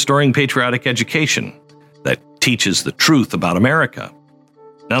includes restoring patriotic education that teaches the truth about America,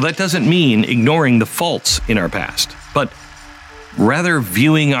 Now, that doesn't mean ignoring the faults in our past, but rather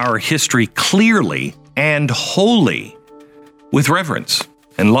viewing our history clearly and wholly with reverence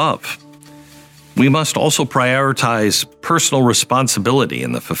and love. We must also prioritize personal responsibility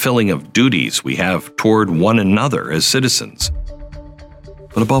in the fulfilling of duties we have toward one another as citizens.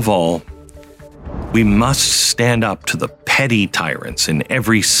 But above all, we must stand up to the petty tyrants in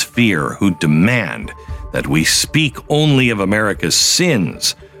every sphere who demand that we speak only of America's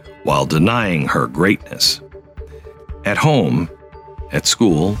sins while denying her greatness. At home, at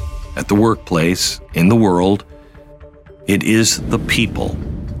school, at the workplace, in the world, it is the people,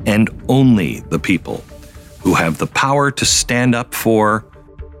 and only the people, who have the power to stand up for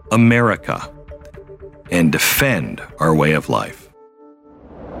America and defend our way of life.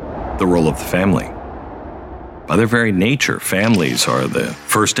 The role of the family. By their very nature, families are the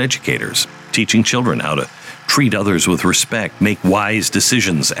first educators, teaching children how to treat others with respect, make wise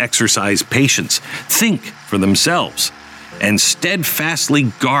decisions, exercise patience, think for themselves, and steadfastly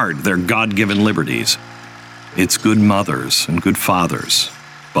guard their God-given liberties. It's good mothers and good fathers,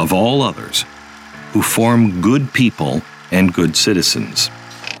 above all others, who form good people and good citizens.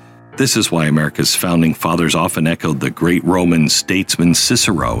 This is why America's founding fathers often echoed the great Roman statesman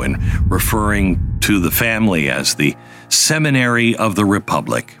Cicero in referring to the family as the seminary of the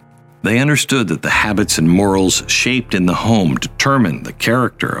Republic. They understood that the habits and morals shaped in the home determine the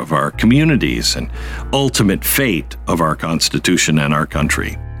character of our communities and ultimate fate of our Constitution and our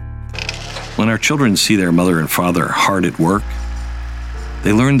country. When our children see their mother and father hard at work,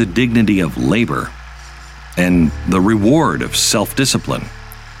 they learn the dignity of labor and the reward of self-discipline.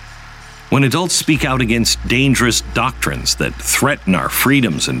 When adults speak out against dangerous doctrines that threaten our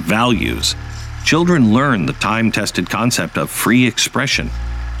freedoms and values, children learn the time-tested concept of free expression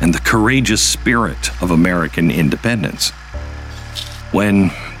and the courageous spirit of American independence.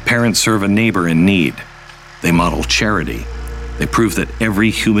 When parents serve a neighbor in need, they model charity. They prove that every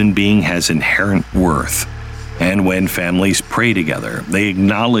human being has inherent worth. And when families pray together, they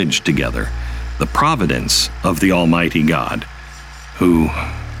acknowledge together the providence of the Almighty God, who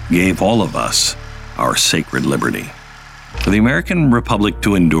gave all of us our sacred liberty. For the American Republic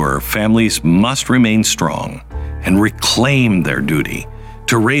to endure, families must remain strong and reclaim their duty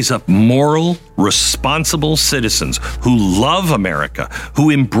to raise up moral, responsible citizens who love America, who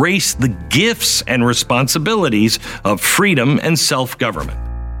embrace the gifts and responsibilities of freedom and self-government.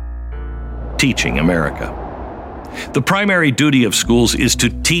 Teaching America. The primary duty of schools is to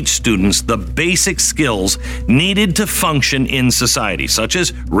teach students the basic skills needed to function in society, such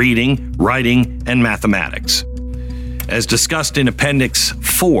as reading, writing, and mathematics. As discussed in Appendix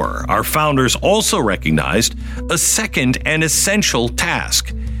 4, our founders also recognized a second and essential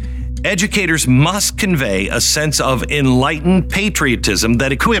task. Educators must convey a sense of enlightened patriotism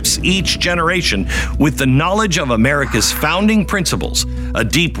that equips each generation with the knowledge of America's founding principles, a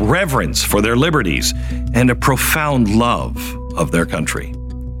deep reverence for their liberties, and a profound love of their country.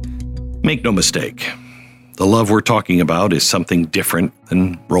 Make no mistake, the love we're talking about is something different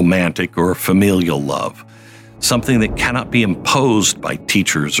than romantic or familial love. Something that cannot be imposed by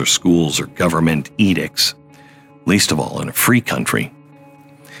teachers or schools or government edicts, least of all in a free country.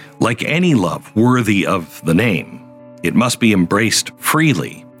 Like any love worthy of the name, it must be embraced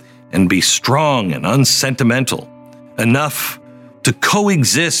freely and be strong and unsentimental, enough to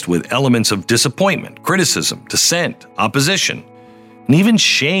coexist with elements of disappointment, criticism, dissent, opposition, and even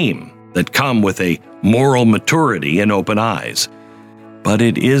shame that come with a moral maturity and open eyes. But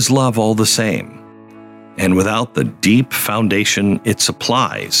it is love all the same. And without the deep foundation it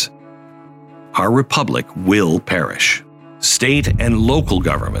supplies, our republic will perish. State and local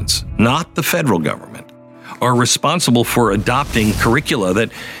governments, not the federal government, are responsible for adopting curricula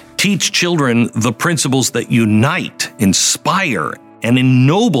that teach children the principles that unite, inspire, and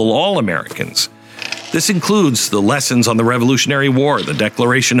ennoble all Americans. This includes the lessons on the Revolutionary War, the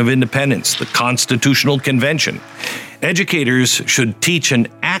Declaration of Independence, the Constitutional Convention. Educators should teach an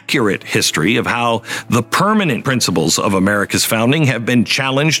accurate history of how the permanent principles of America's founding have been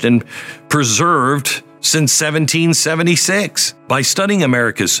challenged and preserved since 1776. By studying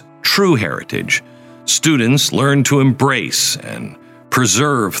America's true heritage, students learn to embrace and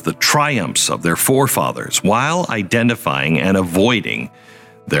preserve the triumphs of their forefathers while identifying and avoiding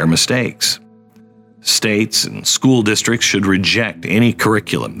their mistakes. States and school districts should reject any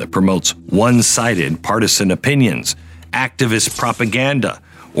curriculum that promotes one-sided partisan opinions, activist propaganda,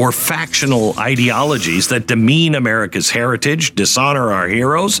 or factional ideologies that demean America's heritage, dishonor our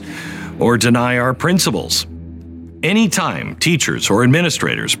heroes, or deny our principles. Anytime teachers or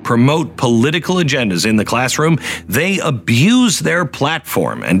administrators promote political agendas in the classroom, they abuse their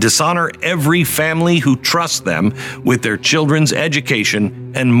platform and dishonor every family who trusts them with their children's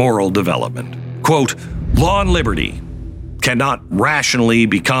education and moral development. Quote, "Law and liberty cannot rationally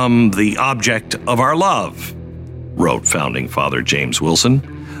become the object of our love," wrote founding father James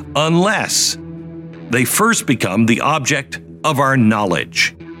Wilson, "unless they first become the object of our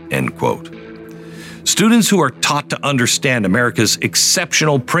knowledge," end quote. Students who are taught to understand America's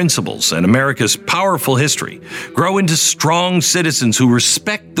exceptional principles and America's powerful history grow into strong citizens who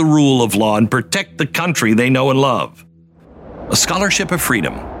respect the rule of law and protect the country they know and love. A scholarship of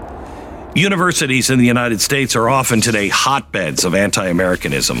freedom. Universities in the United States are often today hotbeds of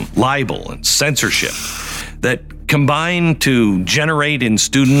anti-Americanism, libel, and censorship that combine to generate in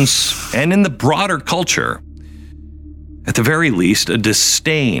students and in the broader culture, at the very least, a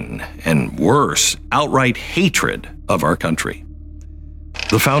disdain and worse, outright hatred of our country.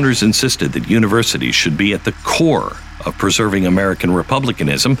 The founders insisted that universities should be at the core of preserving American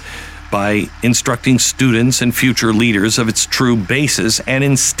republicanism by instructing students and future leaders of its true basis and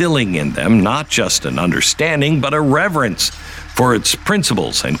instilling in them not just an understanding, but a reverence for its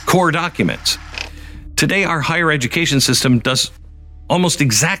principles and core documents. Today, our higher education system does almost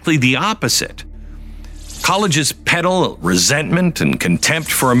exactly the opposite. Colleges peddle resentment and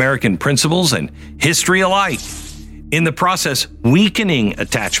contempt for American principles and history alike, in the process weakening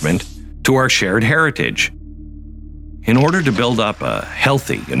attachment to our shared heritage. In order to build up a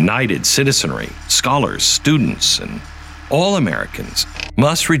healthy, united citizenry, scholars, students, and all Americans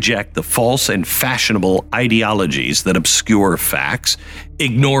must reject the false and fashionable ideologies that obscure facts,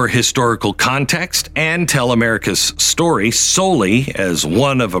 ignore historical context, and tell America's story solely as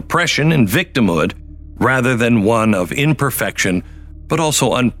one of oppression and victimhood, rather than one of imperfection, but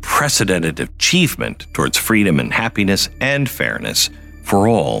also unprecedented achievement towards freedom and happiness and fairness for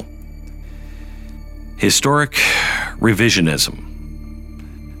all. Historic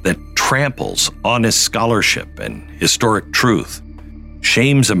revisionism that tramples honest scholarship and historic truth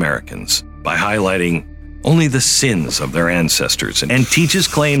shames Americans by highlighting only the sins of their ancestors and teaches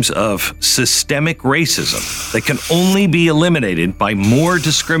claims of systemic racism that can only be eliminated by more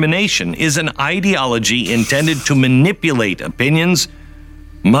discrimination is an ideology intended to manipulate opinions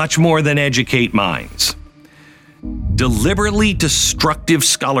much more than educate minds. Deliberately destructive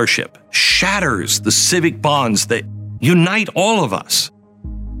scholarship shatters the civic bonds that unite all of us.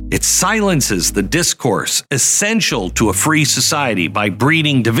 It silences the discourse essential to a free society by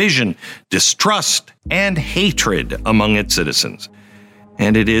breeding division, distrust, and hatred among its citizens.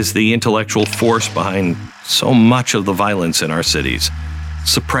 And it is the intellectual force behind so much of the violence in our cities,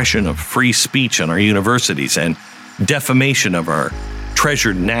 suppression of free speech in our universities, and defamation of our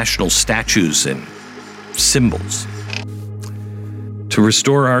treasured national statues and symbols. To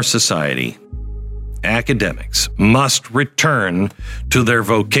restore our society, academics must return to their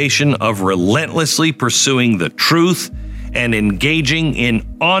vocation of relentlessly pursuing the truth and engaging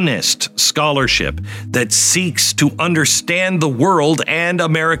in honest scholarship that seeks to understand the world and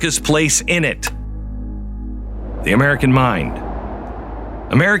America's place in it. The American mind.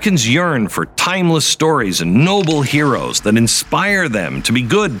 Americans yearn for timeless stories and noble heroes that inspire them to be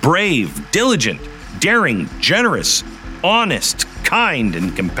good, brave, diligent, daring, generous, honest, kind,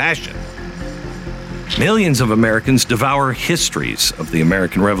 and compassionate. Millions of Americans devour histories of the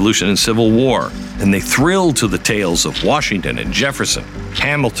American Revolution and Civil War, and they thrill to the tales of Washington and Jefferson,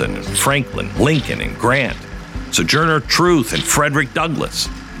 Hamilton and Franklin, Lincoln and Grant, Sojourner Truth and Frederick Douglass.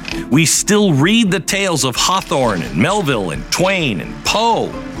 We still read the tales of Hawthorne and Melville and Twain and Poe,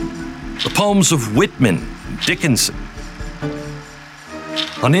 the poems of Whitman and Dickinson.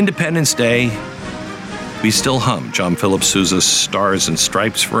 On Independence Day, we still hum John Philip Sousa's Stars and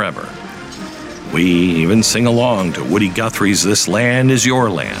Stripes Forever. We even sing along to Woody Guthrie's This Land Is Your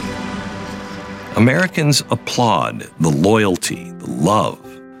Land. Americans applaud the loyalty, the love,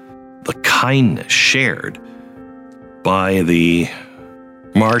 the kindness shared by the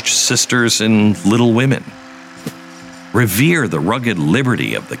March Sisters and Little Women. Revere the rugged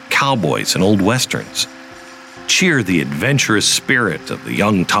liberty of the cowboys and old westerns. Cheer the adventurous spirit of the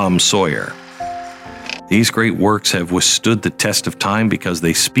young Tom Sawyer. These great works have withstood the test of time because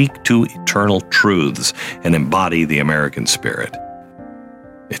they speak to eternal truths and embody the American spirit.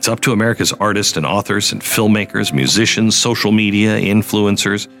 It's up to America's artists and authors and filmmakers, musicians, social media,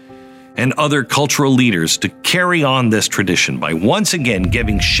 influencers, and other cultural leaders to carry on this tradition by once again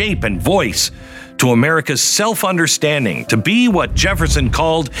giving shape and voice to America's self-understanding to be what Jefferson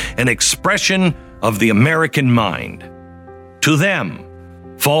called an expression of the American mind. To them,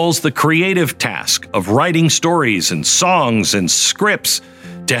 falls the creative task of writing stories and songs and scripts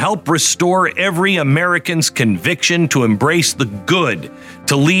to help restore every American's conviction to embrace the good,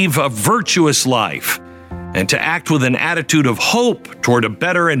 to leave a virtuous life, and to act with an attitude of hope toward a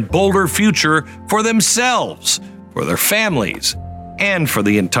better and bolder future for themselves, for their families, and for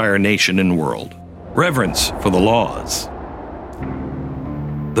the entire nation and world. Reverence for the laws.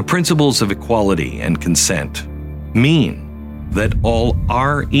 The principles of equality and consent mean that all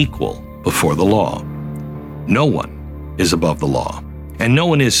are equal before the law. No one is above the law, and no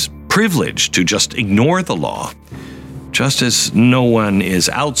one is privileged to just ignore the law, just as no one is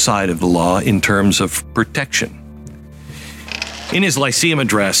outside of the law in terms of protection. In his Lyceum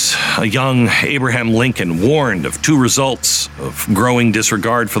address, a young Abraham Lincoln warned of two results of growing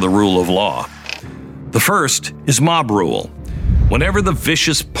disregard for the rule of law. The first is mob rule. Whenever the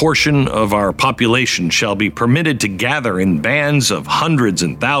vicious portion of our population shall be permitted to gather in bands of hundreds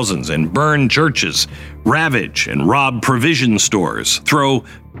and thousands and burn churches, ravage and rob provision stores, throw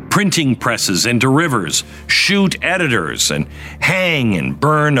printing presses into rivers, shoot editors, and hang and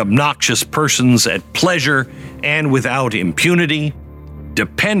burn obnoxious persons at pleasure and without impunity,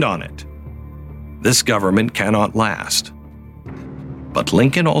 depend on it, this government cannot last. But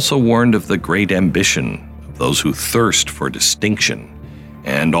Lincoln also warned of the great ambition of those who thirst for distinction,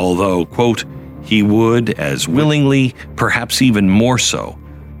 and although, quote, he would as willingly, perhaps even more so,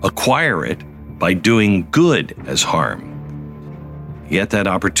 acquire it by doing good as harm, yet that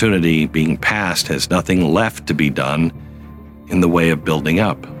opportunity being past has nothing left to be done in the way of building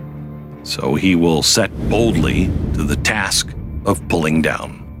up. So he will set boldly to the task of pulling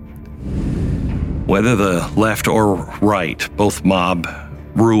down. Whether the left or right, both mob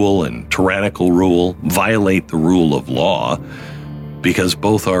rule and tyrannical rule violate the rule of law because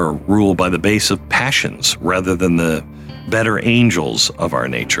both are ruled by the base of passions rather than the better angels of our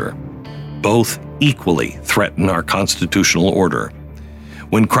nature. Both equally threaten our constitutional order.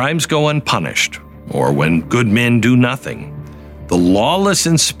 When crimes go unpunished, or when good men do nothing, the lawless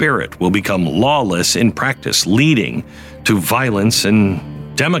in spirit will become lawless in practice, leading to violence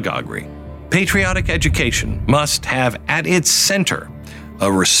and demagoguery. Patriotic education must have at its center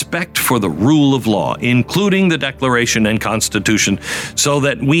a respect for the rule of law, including the Declaration and Constitution, so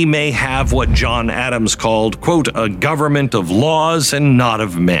that we may have what John Adams called, quote, a government of laws and not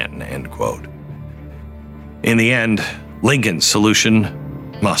of men, end quote. In the end, Lincoln's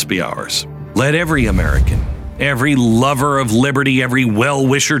solution must be ours. Let every American, every lover of liberty, every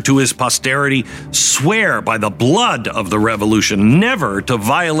well-wisher to his posterity swear by the blood of the Revolution never to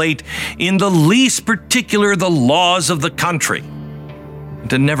violate in the least particular the laws of the country, and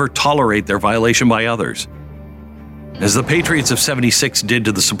to never tolerate their violation by others. As the Patriots of '76 did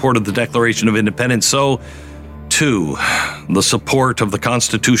to the support of the Declaration of Independence, so, too, the support of the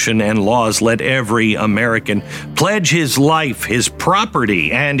Constitution and laws. Let every American pledge his life, his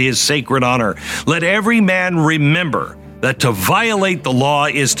property, and his sacred honor. Let every man remember that to violate the law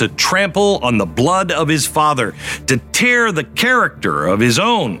is to trample on the blood of his father, to tear the character of his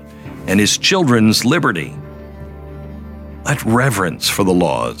own and his children's liberty. Let reverence for the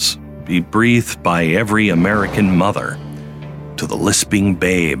laws be breathed by every American mother to the lisping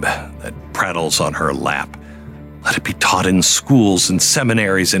babe that prattles on her lap. Let it be taught in schools and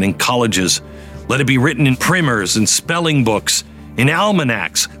seminaries and in colleges. Let it be written in primers and spelling books, in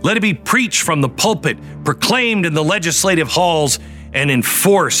almanacs. Let it be preached from the pulpit, proclaimed in the legislative halls, and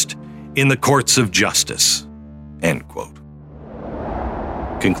enforced in the courts of justice. End quote.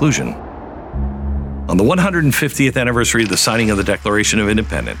 Conclusion. On the 150th anniversary of the signing of the Declaration of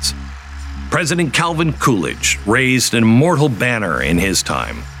Independence, President Calvin Coolidge raised an immortal banner in his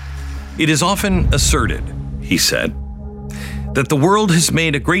time. It is often asserted, he said, that the world has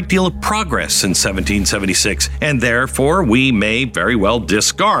made a great deal of progress since 1776, and therefore we may very well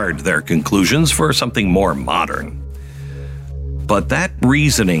discard their conclusions for something more modern. But that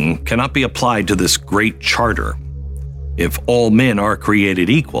reasoning cannot be applied to this great charter. If all men are created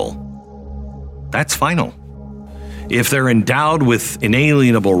equal, that's final. If they're endowed with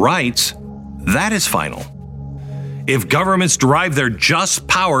inalienable rights, that is final. If governments derive their just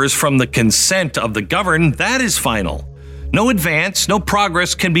powers from the consent of the governed, that is final. No advance, no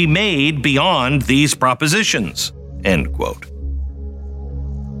progress can be made beyond these propositions. End quote.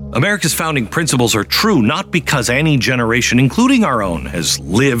 America's founding principles are true not because any generation, including our own, has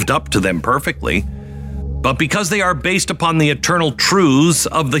lived up to them perfectly, but because they are based upon the eternal truths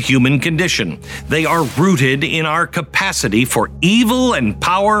of the human condition. They are rooted in our capacity for evil and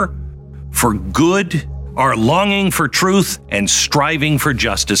power, for good, our longing for truth and striving for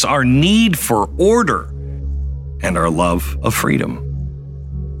justice, our need for order, and our love of freedom.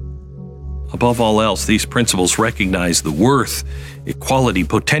 Above all else, these principles recognize the worth, equality,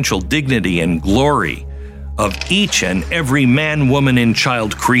 potential, dignity, and glory of each and every man, woman, and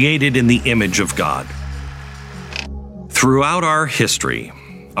child created in the image of God. Throughout our history,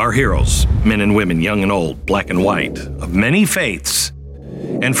 our heroes, men and women, young and old, black and white, of many faiths,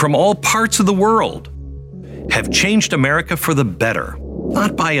 and from all parts of the world, have changed America for the better,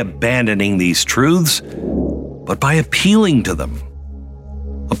 not by abandoning these truths, but by appealing to them.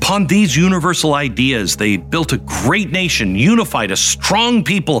 Upon these universal ideas, they built a great nation, unified a strong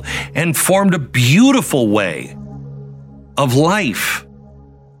people, and formed a beautiful way of life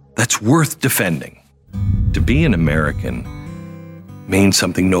that's worth defending. To be an American means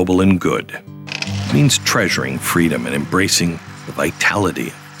something noble and good. It means treasuring freedom and embracing the vitality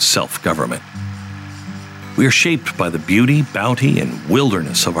of self-government. We are shaped by the beauty, bounty, and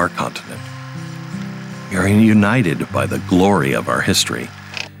wilderness of our continent. We are united by the glory of our history.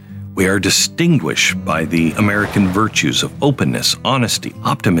 We are distinguished by the American virtues of openness, honesty,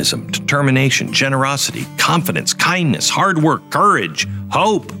 optimism, determination, generosity, confidence, kindness, hard work, courage,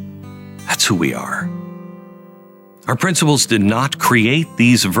 hope. That's who we are. Our principles did not create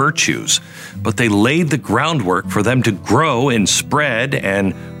these virtues, but they laid the groundwork for them to grow and spread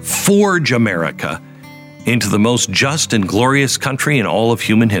and forge America into the most just and glorious country in all of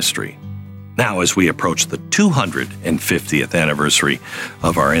human history. Now, as we approach the 250th anniversary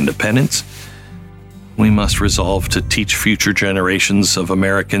of our independence, we must resolve to teach future generations of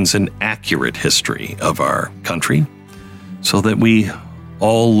Americans an accurate history of our country so that we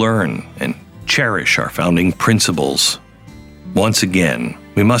all learn and cherish our founding principles. Once again,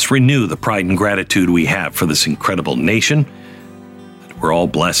 we must renew the pride and gratitude we have for this incredible nation that we're all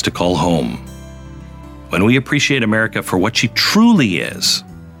blessed to call home. When we appreciate America for what she truly is,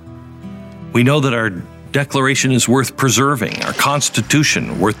 we know that our Declaration is worth preserving, our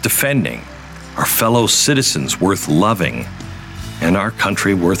Constitution worth defending, our fellow citizens worth loving, and our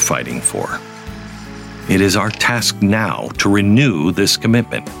country worth fighting for. It is our task now to renew this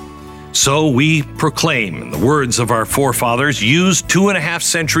commitment. So we proclaim, in the words of our forefathers used 2.5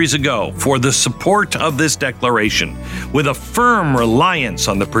 centuries ago for the support of this declaration, with a firm reliance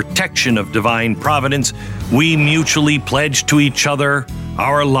on the protection of divine providence, we mutually pledge to each other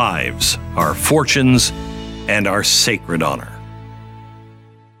our lives, our fortunes, and our sacred honor.